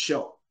make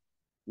sure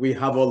we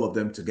have all of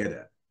them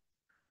together.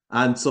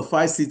 And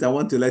suffice it, I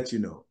want to let you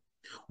know,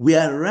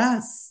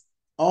 whereas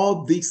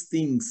all these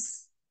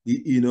things,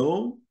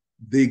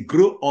 they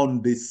grow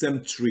on the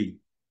same tree,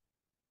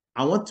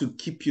 I want to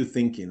keep you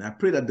thinking. I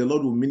pray that the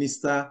Lord will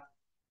minister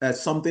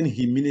something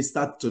he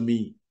ministered to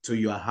me, to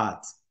your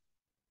heart.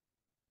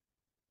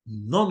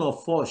 None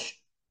of us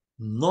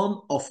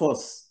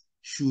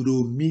should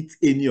omit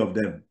any of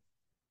them.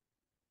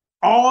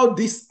 All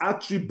these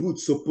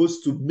attributes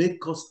supposed to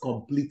make us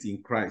complete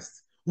in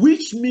Christ,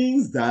 which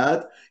means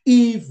that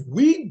if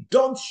we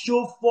don't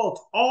show forth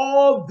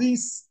all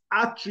these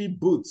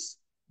attributes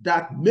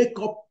that make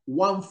up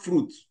one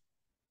fruit,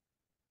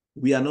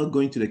 we are not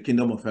going to the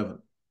kingdom of heaven.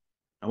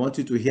 I want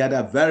you to hear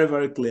that very,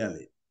 very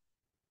clearly.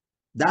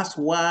 That's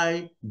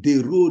why the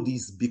road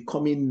is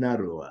becoming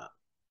narrower.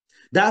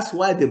 That's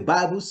why the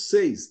Bible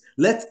says,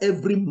 let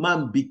every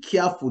man be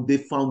careful the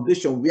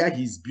foundation where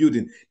he's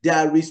building.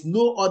 There is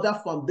no other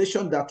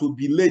foundation that will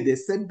be laid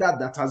except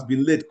that has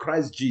been laid,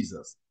 Christ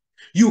Jesus.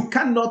 You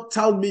cannot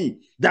tell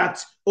me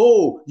that,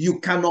 you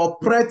can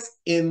operate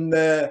in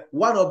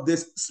one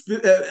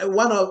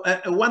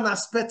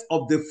aspect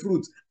of the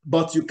fruit,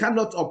 but you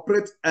cannot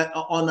operate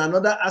on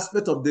another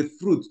aspect of the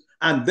fruit,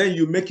 and then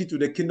you make it to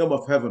the kingdom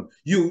of heaven.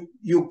 You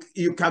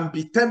can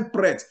be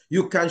temperate,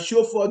 you can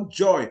show forth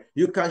joy,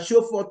 you can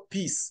show forth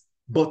peace,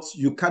 but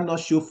you cannot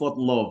show forth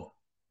love.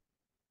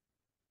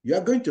 You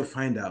are going to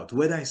find out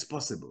whether it's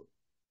possible.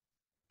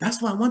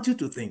 That's why I want you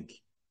to think.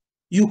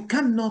 You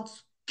cannot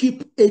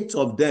keep 8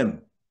 of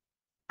them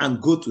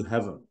and go to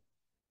heaven.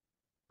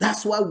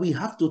 That's why we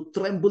have to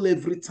tremble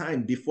every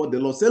time before the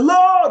Lord. Say,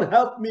 Lord,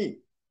 help me.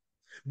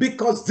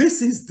 Because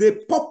this is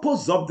the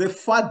purpose of the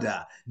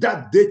Father,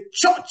 that the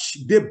church,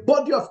 the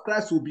body of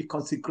Christ, will be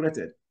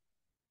consecrated.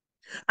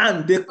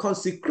 And the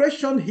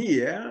consecration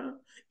here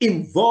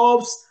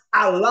involves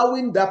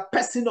allowing the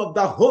person of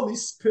the Holy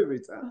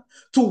Spirit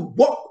to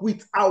walk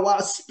with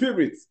our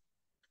spirit.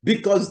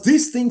 Because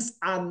these things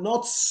are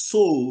not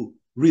soul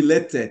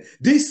related.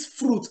 These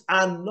fruits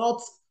are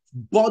not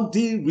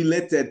body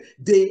related.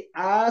 They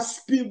are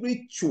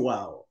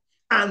spiritual.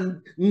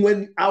 And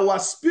when our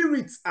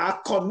spirits are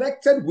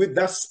connected with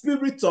the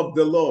Spirit of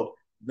the Lord,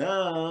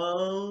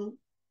 now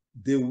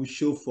they will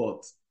show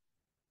forth.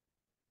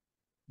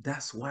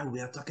 That's why we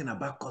are talking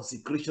about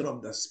consecration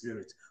of the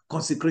Spirit.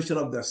 Consecration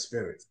of the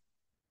Spirit.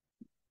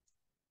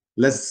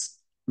 Let's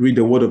read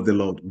the word of the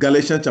Lord.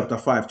 Galatians chapter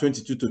 5,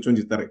 22 to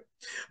 23.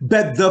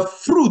 But the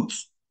fruit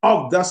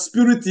of the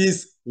Spirit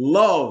is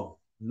love.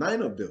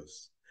 9 of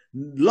those.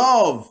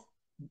 Love,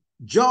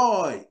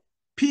 joy,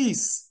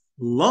 peace,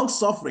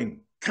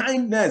 long-suffering,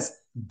 kindness,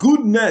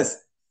 goodness,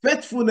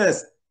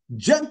 faithfulness,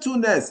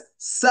 gentleness,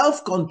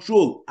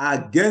 self-control.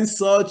 Against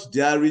such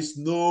there is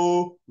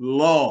no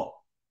law.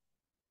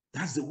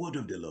 That's the word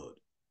of the Lord.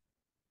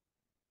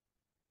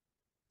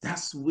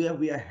 That's where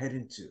we are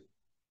heading to.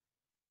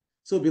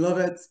 So,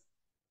 beloved,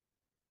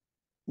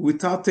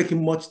 without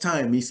taking much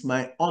time, it's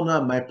my honor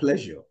and my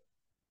pleasure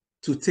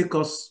to take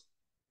us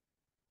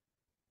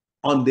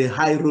on the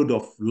high road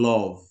of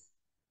love.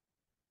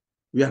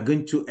 We are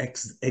going to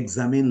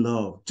examine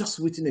love just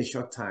within a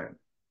short time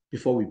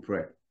before we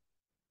pray.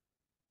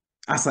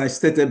 As I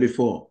stated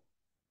before,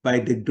 by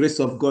the grace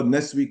of God,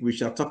 next week we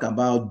shall talk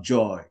about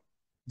joy.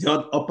 The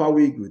upper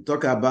week, we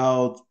talk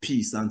about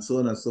peace and so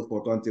on and so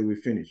forth until we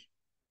finish.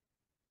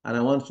 And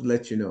I want to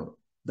let you know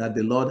that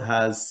the Lord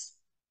has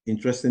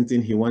interesting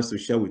thing he wants to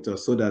share with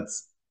us so that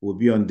we'll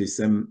be on the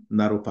same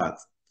narrow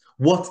path.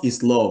 What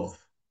is love?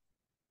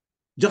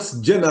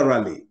 Just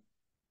generally,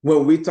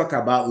 when we talk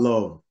about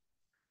love,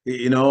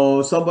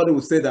 somebody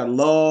would say that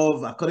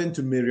love, according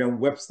to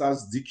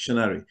Merriam-Webster's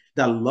dictionary,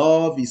 that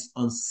love is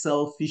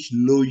unselfish,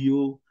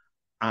 loyal,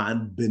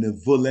 and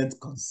benevolent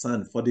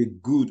concern for the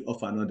good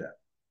of another.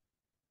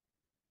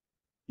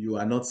 You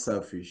are not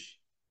selfish.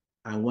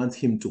 I want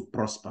him to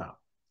prosper.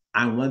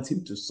 I want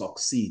him to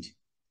succeed.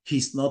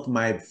 He's not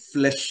my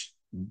flesh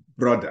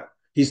brother.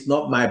 He's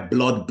not my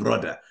blood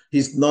brother.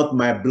 He's not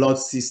my blood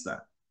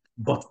sister.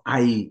 But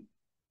I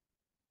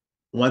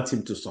want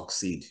him to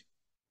succeed.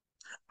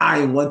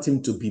 I want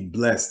him to be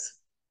blessed.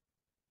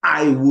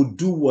 I will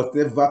do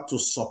whatever to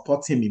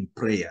support him in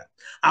prayer.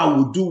 I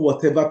will do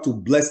whatever to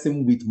bless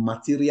him with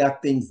material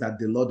things that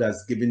the Lord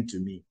has given to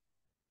me.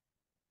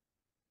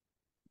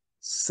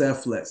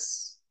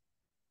 Selfless.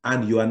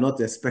 And you are not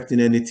expecting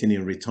anything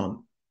in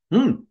return.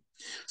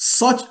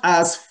 Such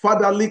as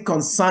fatherly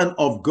concern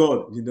of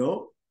God,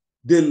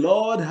 the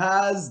Lord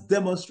has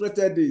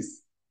demonstrated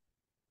this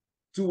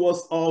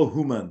towards all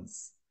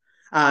humans.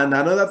 And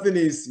another thing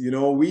is,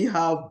 we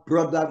have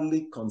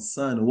brotherly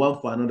concern one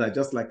for another,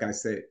 just like I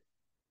said.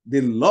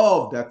 The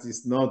love that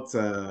is not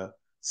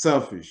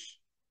selfish.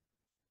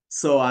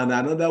 So, and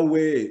another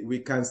way we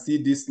can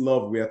see this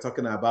love we are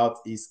talking about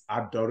is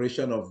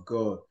adoration of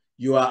God.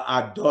 You are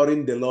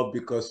adoring the Lord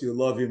because you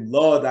love him.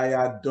 Lord, I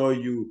adore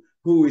you.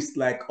 Who is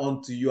like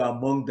unto you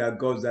among the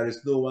gods? There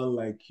is no one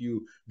like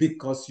you.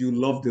 Because you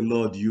love the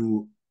Lord,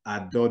 you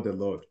adore the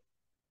Lord.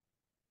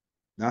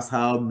 That's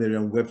how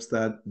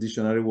Merriam-Webster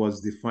dictionary was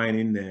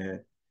defining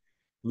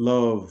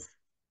love.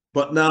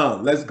 But now,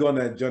 let's go on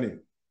a journey.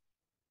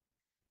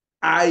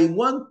 I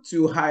want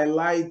to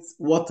highlight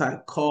what I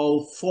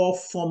call 4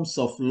 forms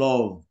of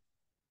love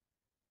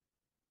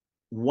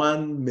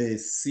one may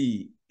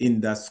see in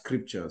the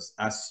scriptures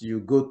as you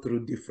go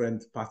through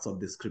different parts of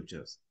the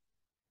scriptures.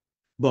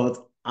 But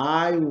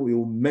I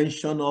will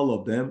mention all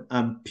of them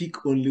and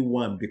pick only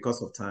one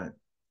because of time.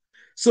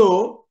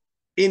 So,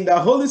 in the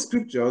Holy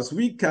Scriptures,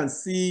 we can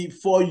see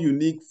 4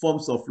 unique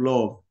forms of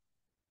love.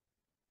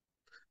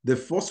 The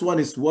first one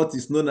is what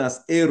is known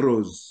as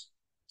eros,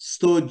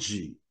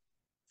 storge,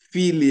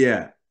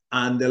 philia,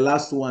 and the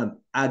last one,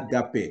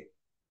 agape.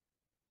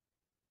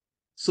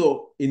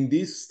 So in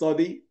this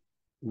study,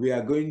 we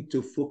are going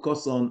to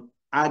focus on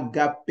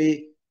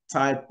agape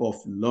type of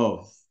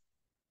love.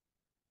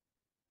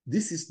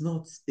 This is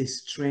not a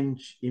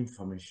strange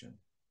information,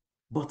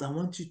 but I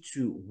want you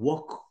to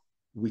walk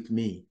with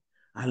me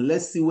and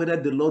let's see whether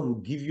the Lord will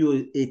give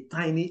you a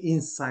tiny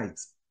insight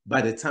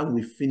by the time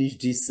we finish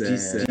this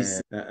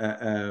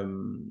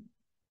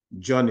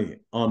journey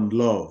on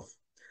love.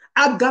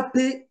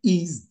 Agape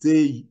is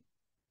the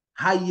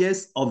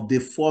highest of the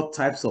 4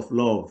 types of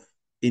love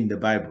in the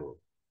Bible.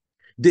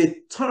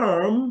 The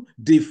term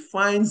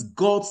defines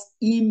God's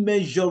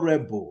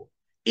immeasurable,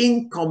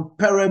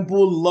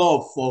 incomparable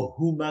love for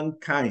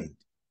humankind.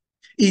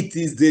 It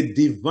is the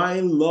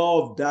divine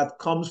love that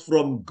comes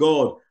from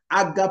God.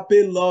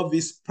 Agape love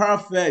is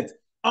perfect,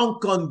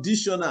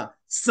 unconditional,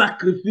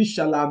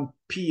 sacrificial, and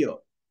pure.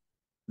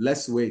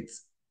 Let's wait.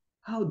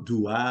 How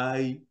do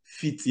I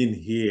fit in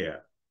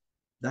here?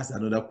 That's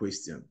another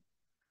question.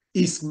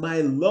 Is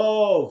my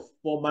love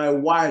for my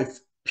wife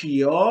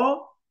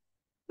pure?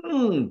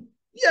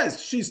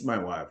 Yes, she's my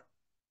wife.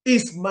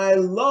 Is my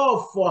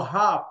love for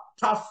her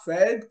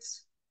perfect?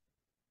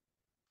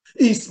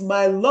 Is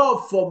my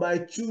love for my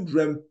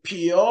children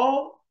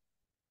pure?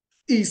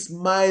 Is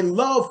my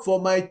love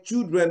for my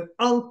children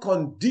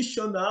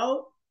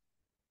unconditional?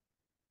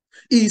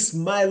 Is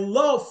my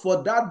love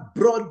for that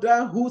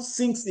brother who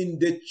sings in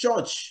the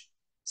church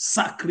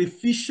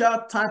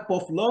sacrificial type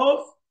of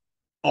love?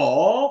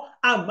 Or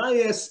am I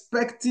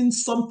expecting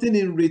something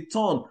in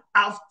return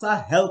after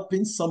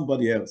helping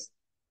somebody else?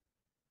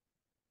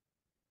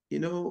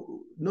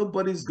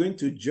 Nobody's going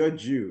to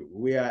judge you.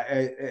 We are,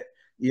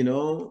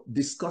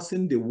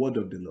 discussing the word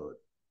of the Lord.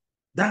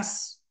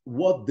 That's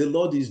what the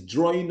Lord is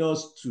drawing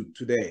us to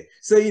today.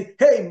 Saying,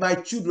 hey, my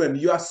children,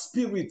 your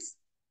spirits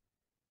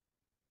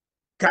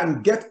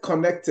can get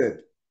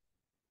connected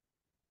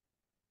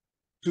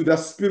to the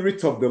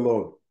Spirit of the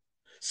Lord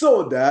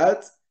so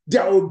that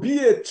there will be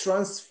a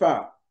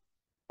transfer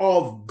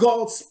of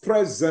God's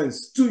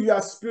presence to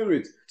your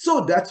spirit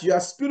so that your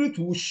spirit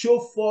will show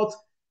forth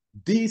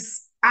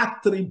these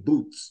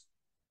attributes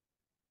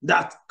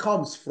that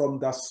comes from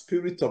the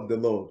Spirit of the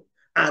Lord.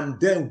 And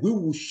then we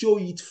will show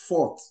it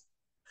forth.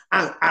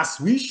 And as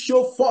we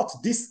show forth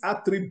these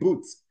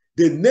attributes,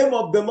 the name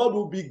of the Lord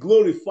will be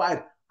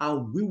glorified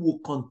and we will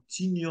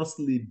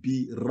continuously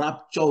be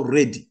rapture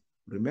ready.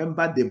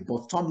 Remember, the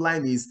bottom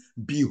line is,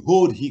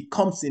 behold, he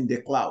comes in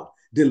the cloud.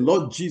 The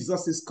Lord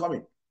Jesus is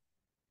coming.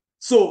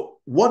 So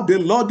what the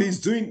Lord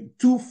is doing,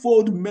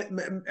 twofold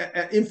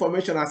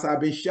information as I've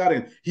been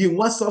sharing. He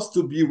wants us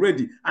to be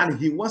ready, and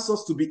he wants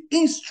us to be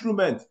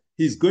instruments.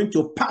 He's going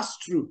to pass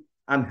through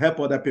and help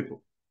other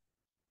people.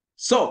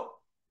 So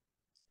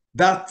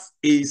that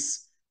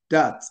is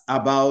that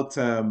about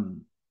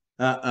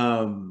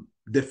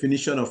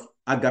definition of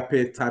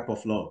agape type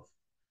of love.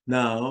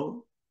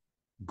 Now,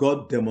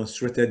 God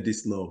demonstrated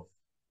this love.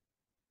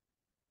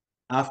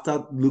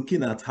 After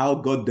looking at how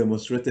God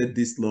demonstrated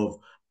this love,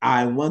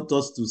 I want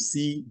us to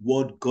see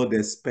what God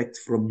expects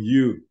from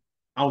you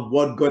and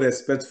what God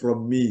expects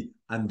from me,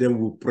 and then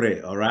we'll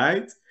pray, all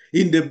right?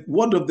 In the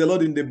word of the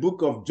Lord, in the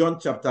book of John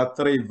chapter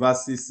 3,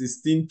 verses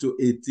 16 to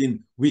 18,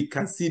 we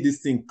can see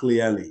this thing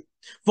clearly.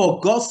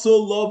 For God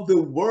so loved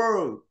the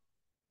world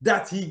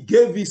that he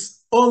gave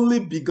his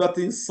only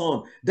begotten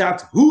Son,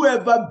 that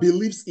whoever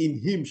believes in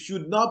him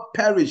should not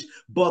perish,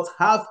 but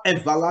have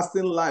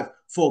everlasting life.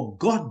 For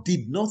God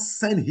did not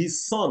send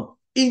his Son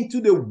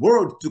into the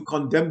world to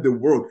condemn the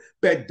world,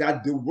 but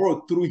that the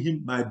world through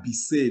him might be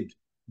saved.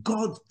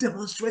 God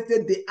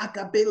demonstrated the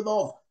agape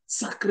love,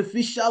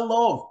 sacrificial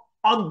love.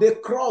 On the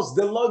cross,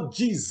 the Lord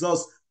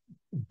Jesus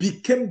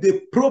became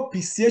the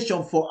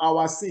propitiation for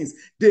our sins.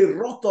 The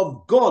wrath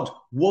of God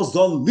was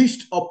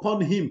unleashed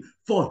upon him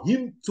for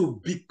him to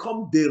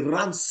become the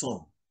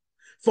ransom,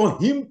 for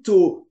him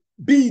to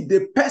be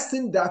the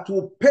person that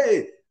will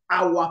pay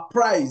our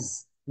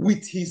price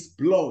with his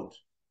blood.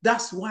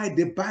 That's why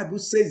the Bible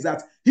says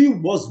that he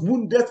was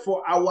wounded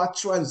for our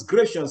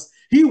transgressions.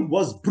 He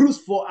was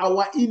bruised for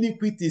our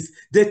iniquities.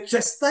 The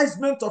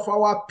chastisement of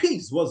our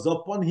peace was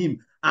upon him,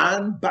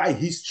 and by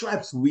his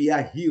stripes we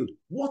are healed.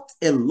 What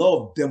a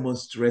love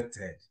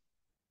demonstrated.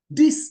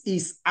 This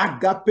is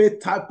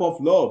agape type of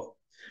love.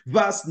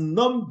 Verse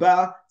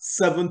number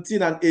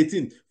 17 and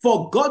 18.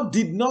 For God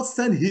did not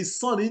send his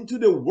Son into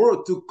the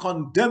world to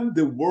condemn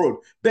the world,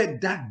 but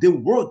that the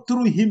world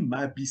through him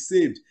might be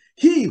saved.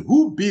 He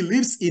who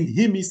believes in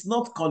him is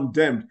not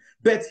condemned,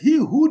 but he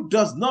who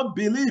does not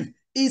believe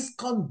is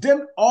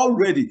condemned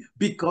already,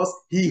 because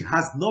he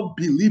has not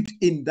believed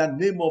in the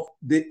name of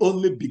the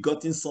only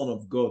begotten Son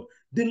of God.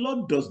 The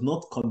Lord does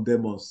not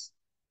condemn us,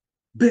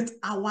 but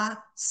our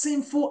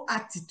sinful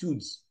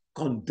attitudes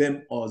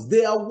condemn us.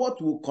 They are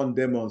what will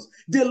condemn us.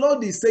 The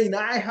Lord is saying,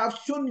 I have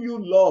shown you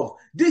love.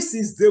 This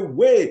is the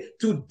way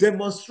to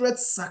demonstrate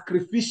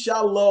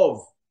sacrificial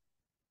love.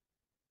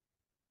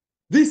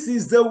 This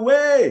is the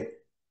way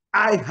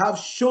I have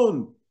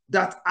shown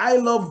that I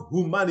love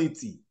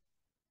humanity.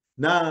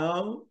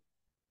 Now,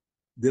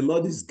 the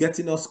Lord is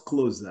getting us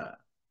closer.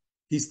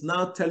 He's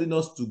now telling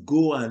us to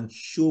go and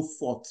show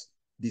forth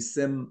the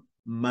same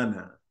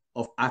manner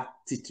of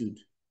attitude,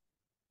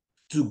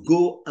 to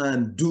go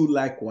and do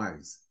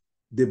likewise.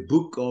 The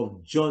book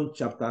of John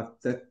chapter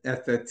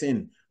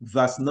 13,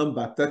 verse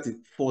number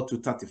 34 to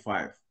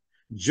 35.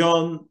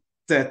 John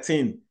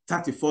 13,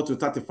 34 to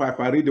 35.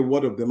 I read the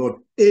word of the Lord.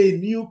 A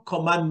new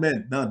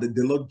commandment. Now the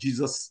Lord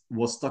Jesus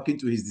was talking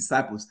to his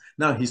disciples.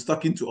 Now he's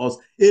talking to us.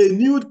 A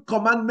new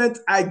commandment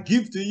I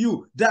give to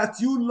you, that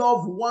you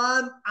love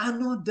one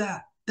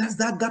another. That's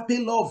the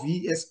agape love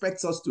he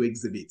expects us to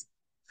exhibit.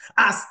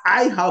 As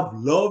I have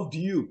loved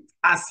you,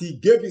 as he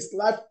gave his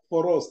life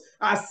for us,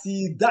 as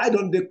he died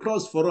on the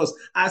cross for us,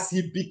 as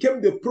he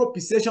became the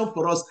propitiation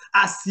for us,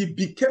 as he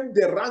became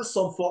the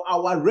ransom for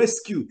our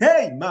rescue.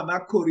 Hey, Mama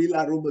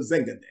Korila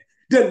Romozengene.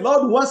 The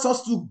Lord wants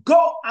us to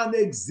go and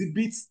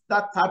exhibit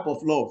that type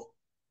of love,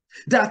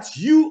 that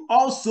you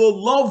also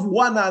love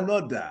one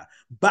another.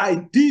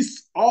 By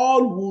this,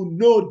 all will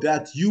know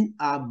that you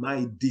are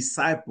my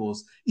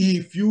disciples,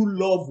 if you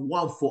love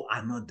one for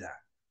another.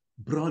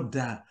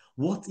 Brother,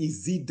 what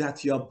is it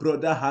that your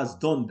brother has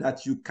done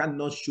that you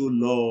cannot show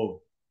love?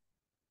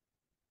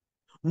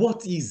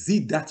 What is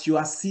it that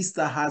your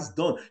sister has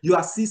done?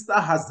 Your sister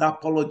has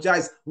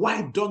apologized.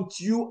 Why don't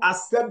you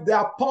accept the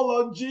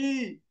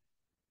apology?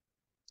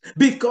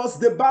 Because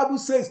the Bible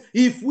says,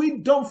 if we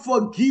don't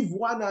forgive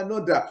one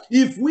another,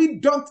 if we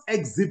don't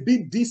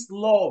exhibit this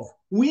love,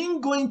 we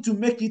ain't going to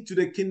make it to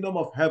the kingdom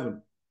of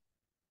heaven.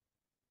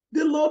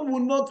 The Lord will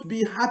not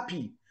be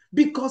happy,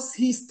 because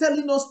he's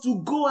telling us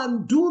to go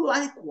and do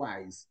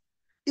likewise.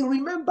 And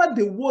remember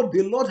the word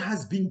the Lord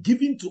has been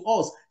giving to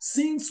us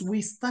since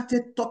we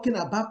started talking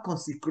about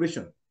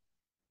consecration.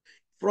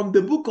 From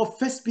the book of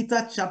 1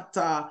 Peter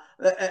chapter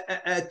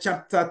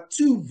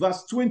 2,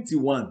 verse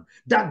 21,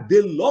 that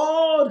the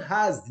Lord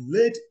has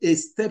laid a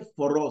step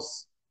for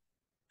us.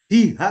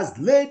 He has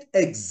laid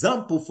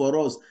example for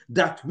us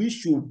that we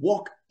should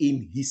walk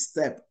in his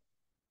step,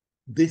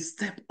 the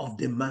step of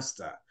the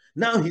master.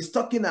 Now he's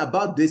talking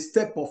about the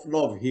step of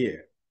love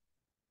here.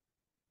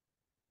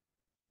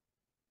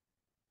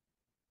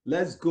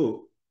 Let's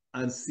go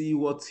and see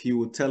what he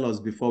will tell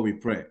us before we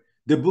pray.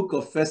 The book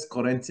of 1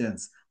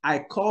 Corinthians. I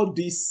call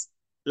this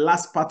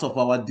last part of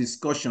our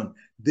discussion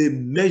the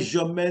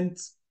measurement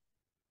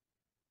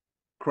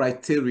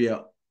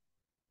criteria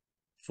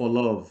for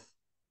love.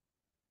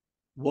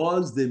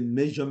 What's the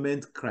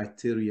measurement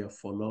criteria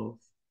for love?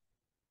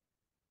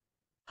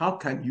 How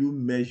can you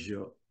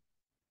measure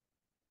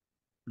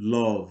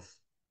love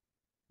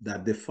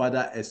that the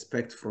Father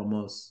expects from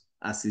us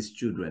as his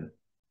children.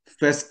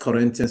 1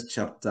 Corinthians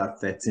chapter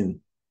 13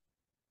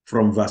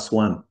 from verse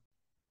 1.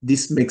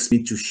 This makes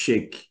me to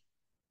shake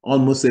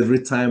almost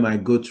every time I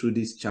go through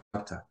this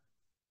chapter.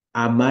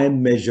 Am I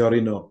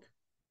measuring up?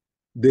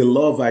 The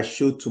love I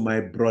show to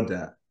my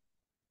brother,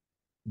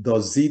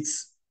 does it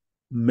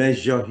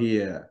measure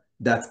here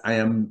that I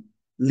am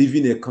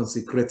living a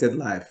consecrated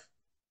life?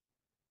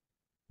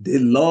 The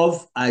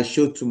love I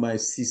show to my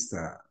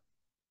sister,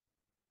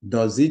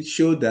 does it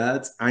show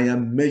that I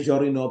am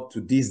measuring up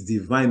to this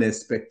divine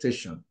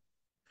expectation?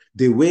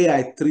 The way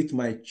I treat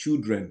my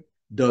children,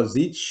 does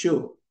it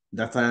show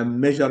that I am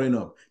measuring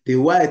up? The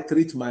way I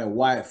treat my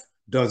wife,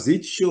 does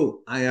it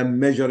show I am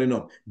measuring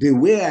up? The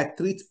way I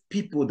treat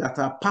people that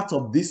are part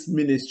of this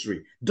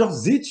ministry,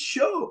 does it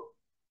show?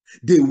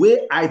 The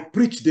way I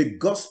preach the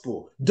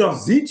gospel,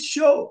 does it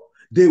show?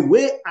 The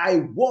way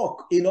I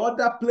walk in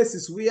other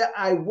places where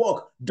I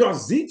walk,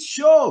 does it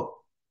show?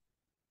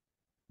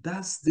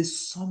 That's the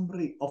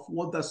summary of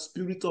what the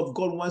Spirit of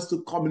God wants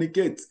to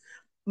communicate.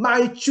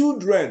 My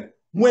children,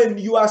 when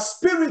your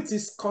spirit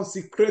is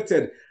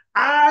consecrated,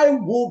 I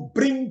will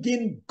bring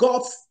in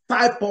God's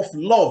type of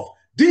love.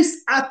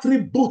 This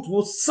attribute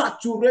will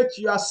saturate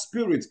your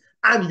spirit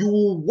and you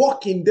will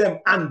walk in them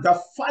and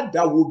the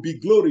Father will be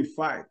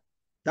glorified.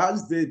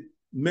 That's the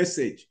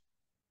message.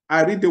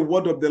 I read the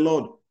word of the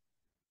Lord.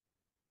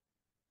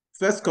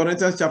 1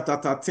 Corinthians chapter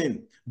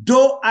 13.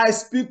 Though I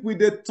speak with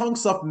the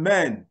tongues of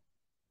men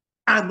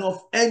and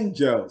of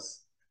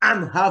angels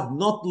and have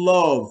not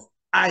love,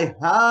 I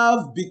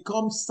have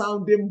become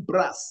sounding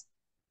brass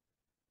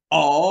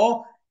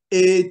or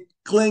a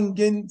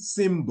clanging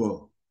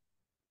cymbal.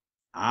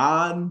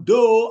 And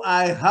though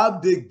I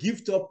have the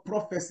gift of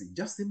prophecy,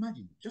 just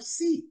imagine, just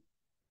see,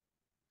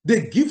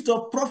 the gift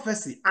of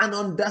prophecy and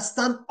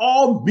understand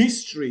all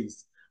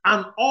mysteries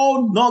and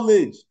all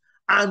knowledge,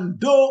 and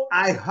though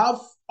I have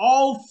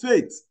all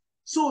faith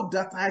so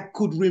that I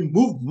could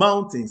remove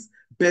mountains,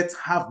 but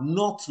have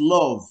not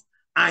love,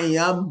 I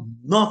am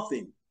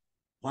nothing.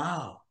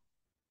 Wow.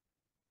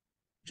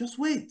 Just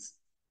wait.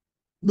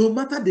 No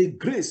matter the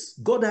grace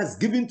God has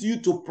given to you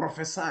to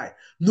prophesy,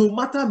 no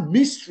matter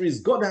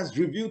mysteries God has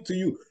revealed to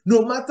you,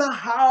 no matter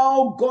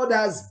how God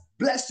has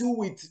blessed you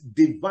with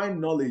divine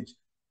knowledge,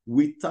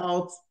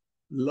 without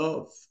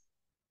love,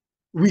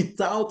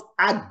 without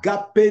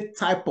agape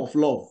type of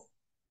love,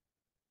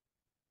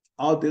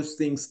 all those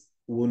things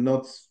will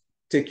not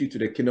take you to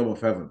the kingdom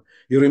of heaven.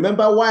 You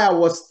remember why I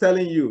was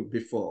telling you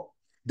before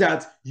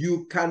that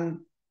you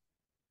can,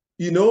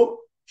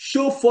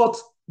 show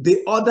forth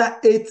the other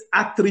 8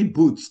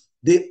 attributes,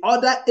 the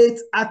other 8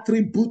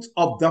 attributes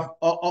of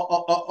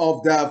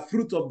the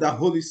fruit of the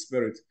Holy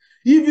Spirit.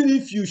 Even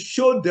if you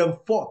show them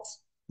forth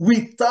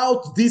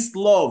without this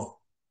love,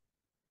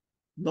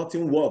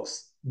 nothing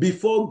works.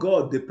 Before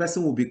God, the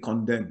person will be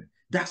condemned.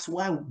 That's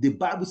why the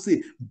Bible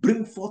says,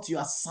 bring forth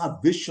your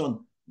salvation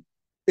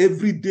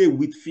every day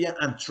with fear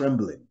and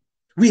trembling.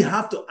 We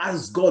have to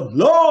ask God,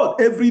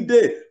 Lord, every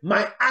day,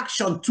 my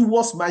action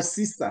towards my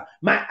sister,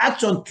 my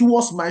action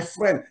towards my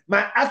friend,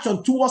 my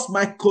action towards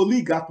my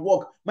colleague at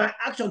work, my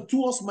action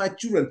towards my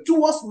children,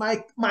 towards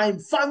my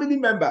family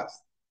members,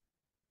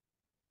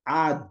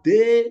 are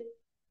they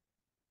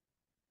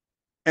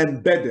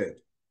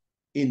embedded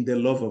in the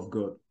love of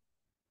God?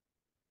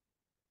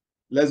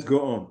 Let's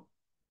go on.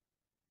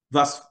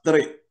 Verse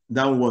 3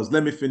 downwards.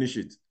 Let me finish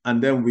it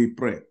and then we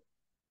pray.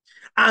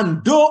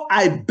 And though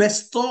I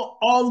bestow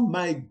all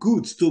my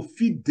goods to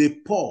feed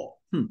the poor,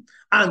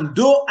 and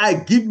though I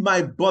give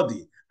my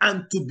body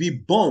and to be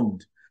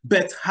burned,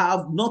 but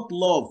have not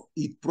love,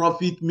 it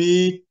profit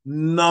me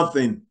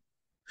nothing.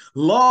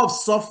 Love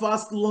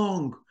suffers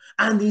long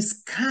and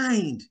is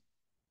kind.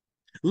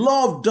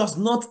 Love does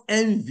not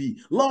envy.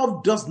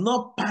 Love does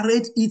not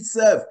parade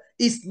itself,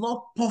 is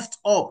not puffed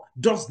up,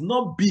 does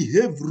not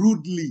behave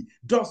rudely,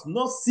 does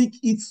not seek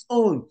its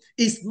own,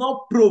 is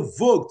not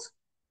provoked,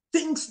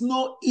 thinks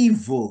no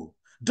evil,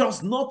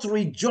 does not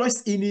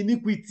rejoice in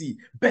iniquity,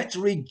 but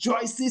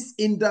rejoices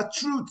in the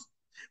truth,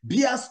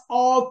 bears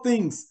all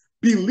things,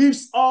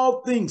 believes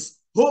all things,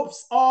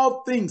 hopes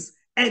all things,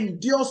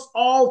 endures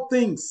all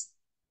things.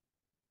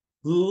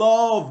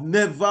 Love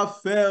never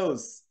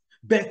fails,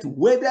 but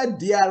whether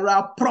there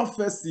are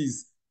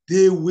prophecies,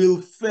 they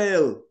will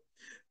fail.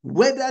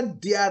 Whether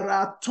there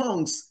are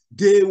tongues,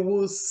 they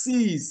will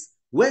cease.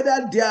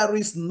 Whether there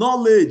is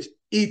knowledge,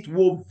 it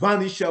will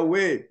vanish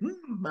away.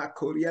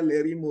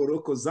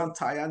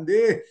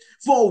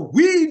 For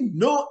we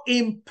know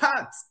in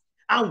part,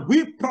 and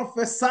we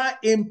prophesy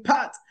in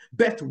part,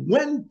 but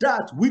when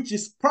that which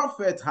is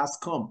perfect has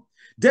come,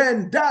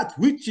 then that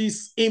which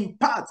is in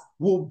part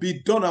will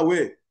be done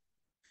away.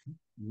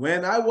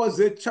 When I was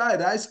a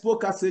child, I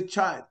spoke as a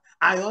child.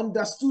 I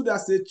understood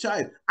as a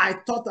child. I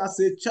thought as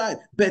a child.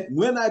 But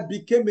when I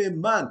became a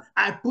man,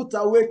 I put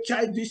away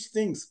childish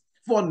things.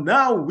 For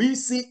now we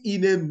see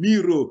in a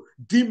mirror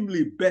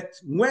dimly, but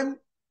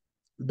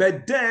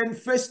then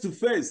face to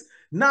face.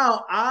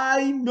 Now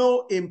I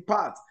know in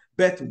part,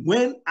 But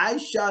when I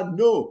shall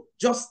know,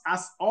 just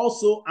as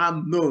also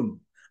am known,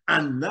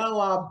 and now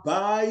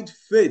abide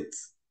faith,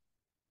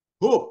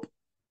 hope,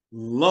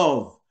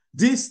 love.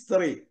 These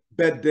three,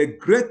 but the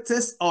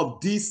greatest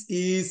of these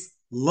is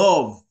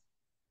love.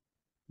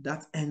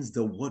 That ends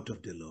the word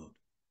of the Lord.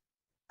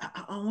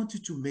 I want you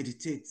to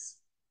meditate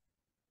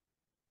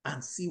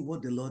and see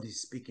what the Lord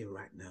is speaking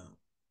right now.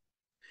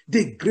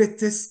 The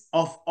greatest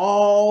of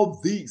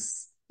all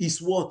these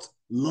is what?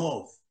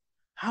 Love.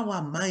 How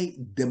am I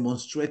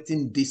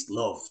demonstrating this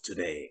love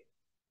today?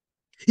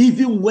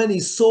 Even when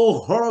it's so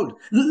hard.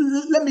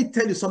 Let me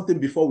tell you something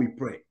before we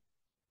pray.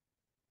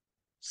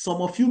 Some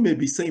of you may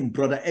be saying,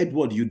 Brother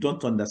Edward, you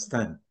don't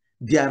understand.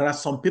 There are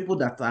some people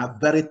that are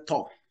very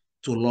tough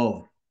to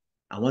love.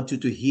 I want you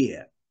to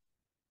hear.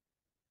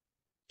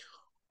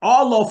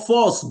 All of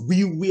us,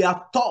 we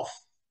are tough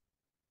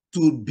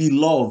to be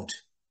loved.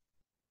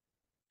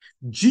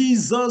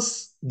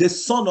 Jesus, the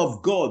Son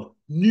of God,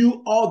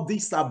 knew all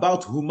this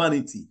about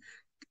humanity.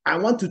 I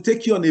want to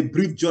take you on a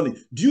brief journey.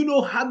 Do you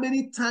know how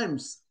many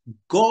times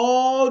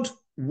God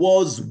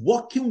was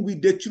walking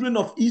with the children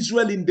of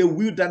Israel in the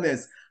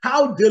wilderness?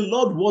 How the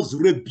Lord was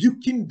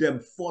rebuking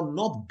them for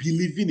not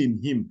believing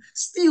in him.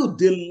 Still,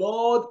 the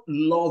Lord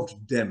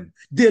loved them.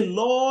 The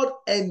Lord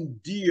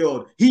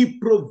endured. He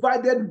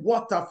provided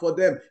water for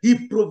them.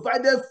 He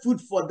provided food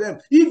for them.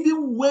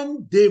 Even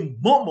when they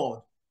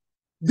murmured,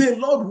 the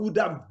Lord would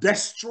have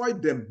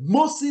destroyed them.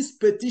 Moses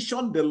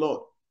petitioned the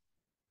Lord.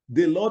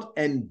 The Lord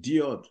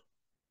endured.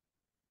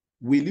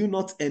 Will you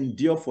not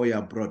endure for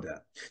your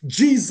brother?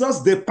 Jesus,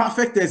 the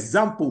perfect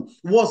example,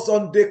 was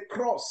on the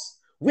cross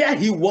where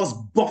he was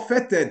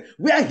buffeted,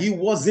 where he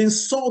was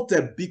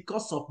insulted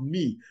because of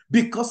me,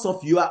 because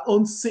of your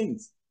own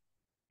sins.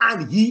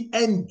 And he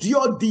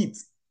endured it.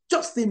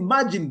 Just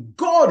imagine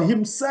God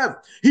himself.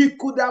 He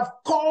could have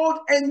called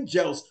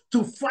angels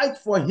to fight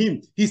for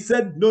him. He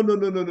said, no.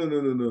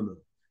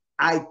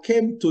 I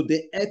came to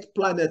the earth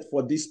planet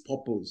for this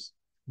purpose.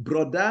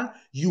 Brother,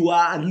 you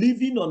are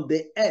living on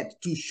the earth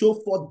to show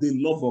forth the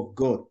love of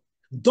God.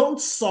 Don't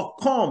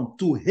succumb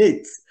to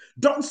hate.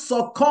 Don't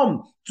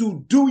succumb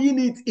to doing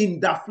it in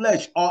the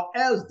flesh, or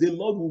else the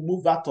Lord will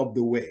move out of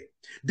the way.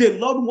 The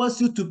Lord wants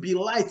you to be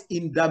light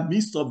in the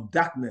midst of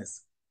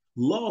darkness.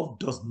 Love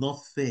does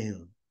not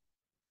fail.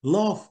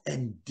 Love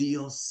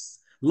endures.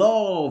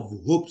 Love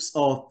hopes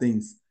all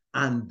things.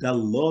 And the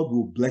Lord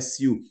will bless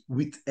you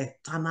with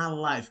eternal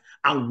life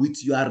and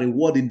with your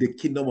reward in the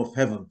kingdom of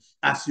heaven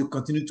as you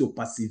continue to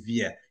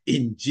persevere.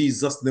 In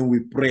Jesus' name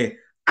we pray.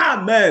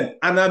 Amen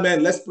and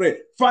amen. Let's pray.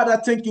 Father,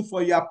 thank you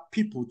for your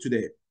people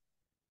today.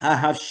 I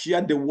have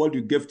shared the word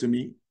you gave to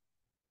me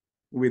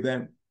with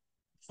them.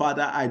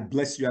 Father, I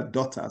bless your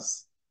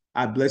daughters.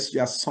 I bless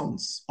your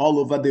sons all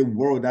over the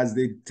world as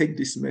they take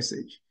this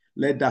message.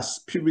 Let the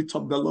Spirit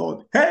of the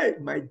Lord, hey,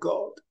 my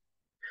God,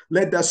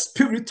 let the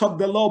Spirit of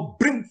the Lord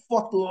bring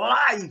forth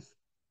life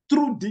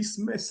through this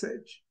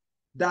message,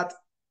 that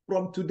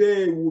from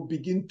today we'll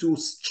begin to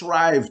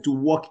strive to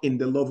walk in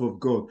the love of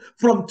God.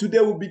 From today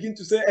we'll begin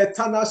to say,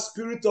 Eternal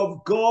Spirit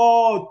of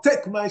God,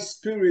 take my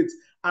spirit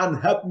and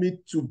help me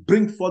to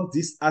bring forth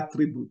these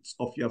attributes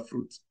of your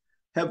fruit.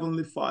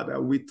 Heavenly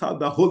Father, without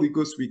the Holy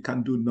Ghost, we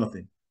can do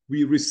nothing.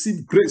 We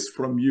receive grace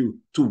from you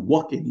to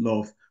walk in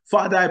love.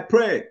 Father, I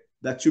pray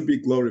that you be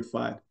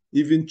glorified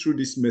even through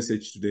this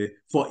message today.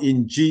 For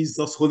in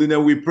Jesus' holy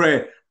name we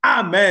pray.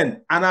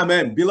 Amen and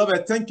amen.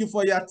 Beloved, thank you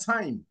for your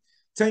time.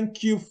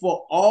 Thank you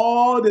for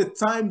all the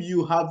time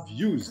you have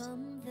used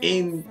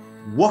in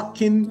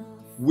walking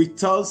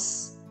with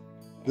us,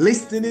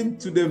 listening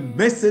to the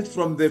message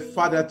from the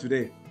Father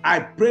today. I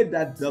pray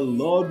that the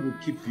Lord will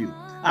keep you.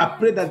 I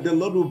pray that the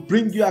Lord will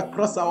bring you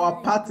across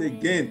our path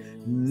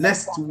again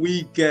next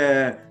week,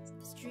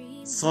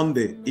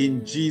 Sunday,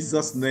 in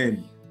Jesus'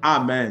 name.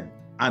 Amen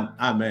and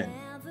amen.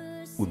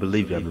 We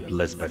believe you have been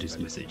blessed by this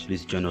message.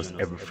 Please join us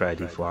every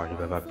Friday for our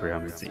revival prayer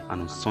meeting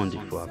and on Sunday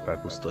for our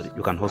Bible study.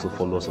 You can also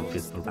follow us on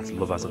Facebook as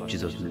Lovers of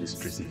Jesus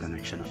Ministries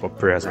International. For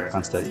prayers and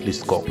answers,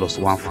 please call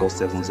 +1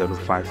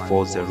 4705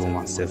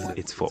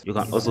 401784. You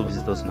can also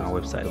visit us on our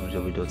website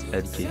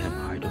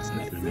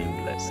www.edkmi.net.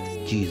 Remain blessed.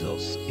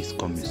 Jesus is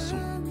coming soon.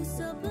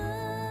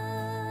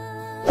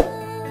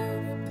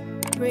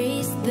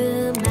 Praise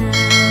the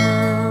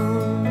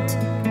mount,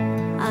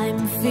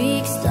 I'm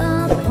fixed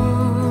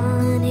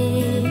upon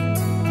it,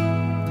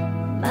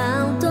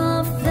 mount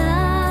of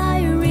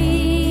thy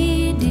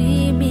redeeming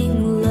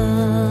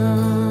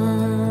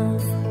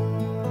love.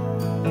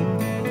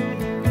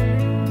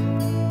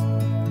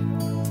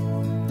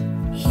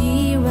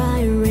 Here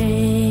I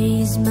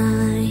raise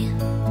my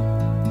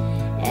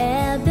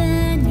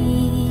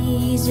Ebenezer,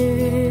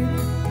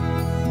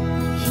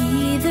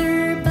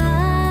 hither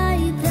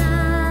by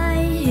thy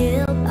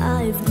help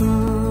I've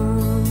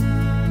come,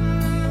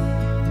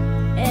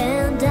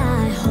 and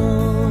I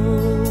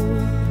hope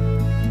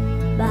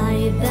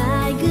by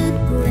thy good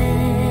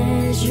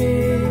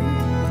pleasure,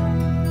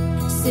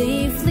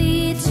 save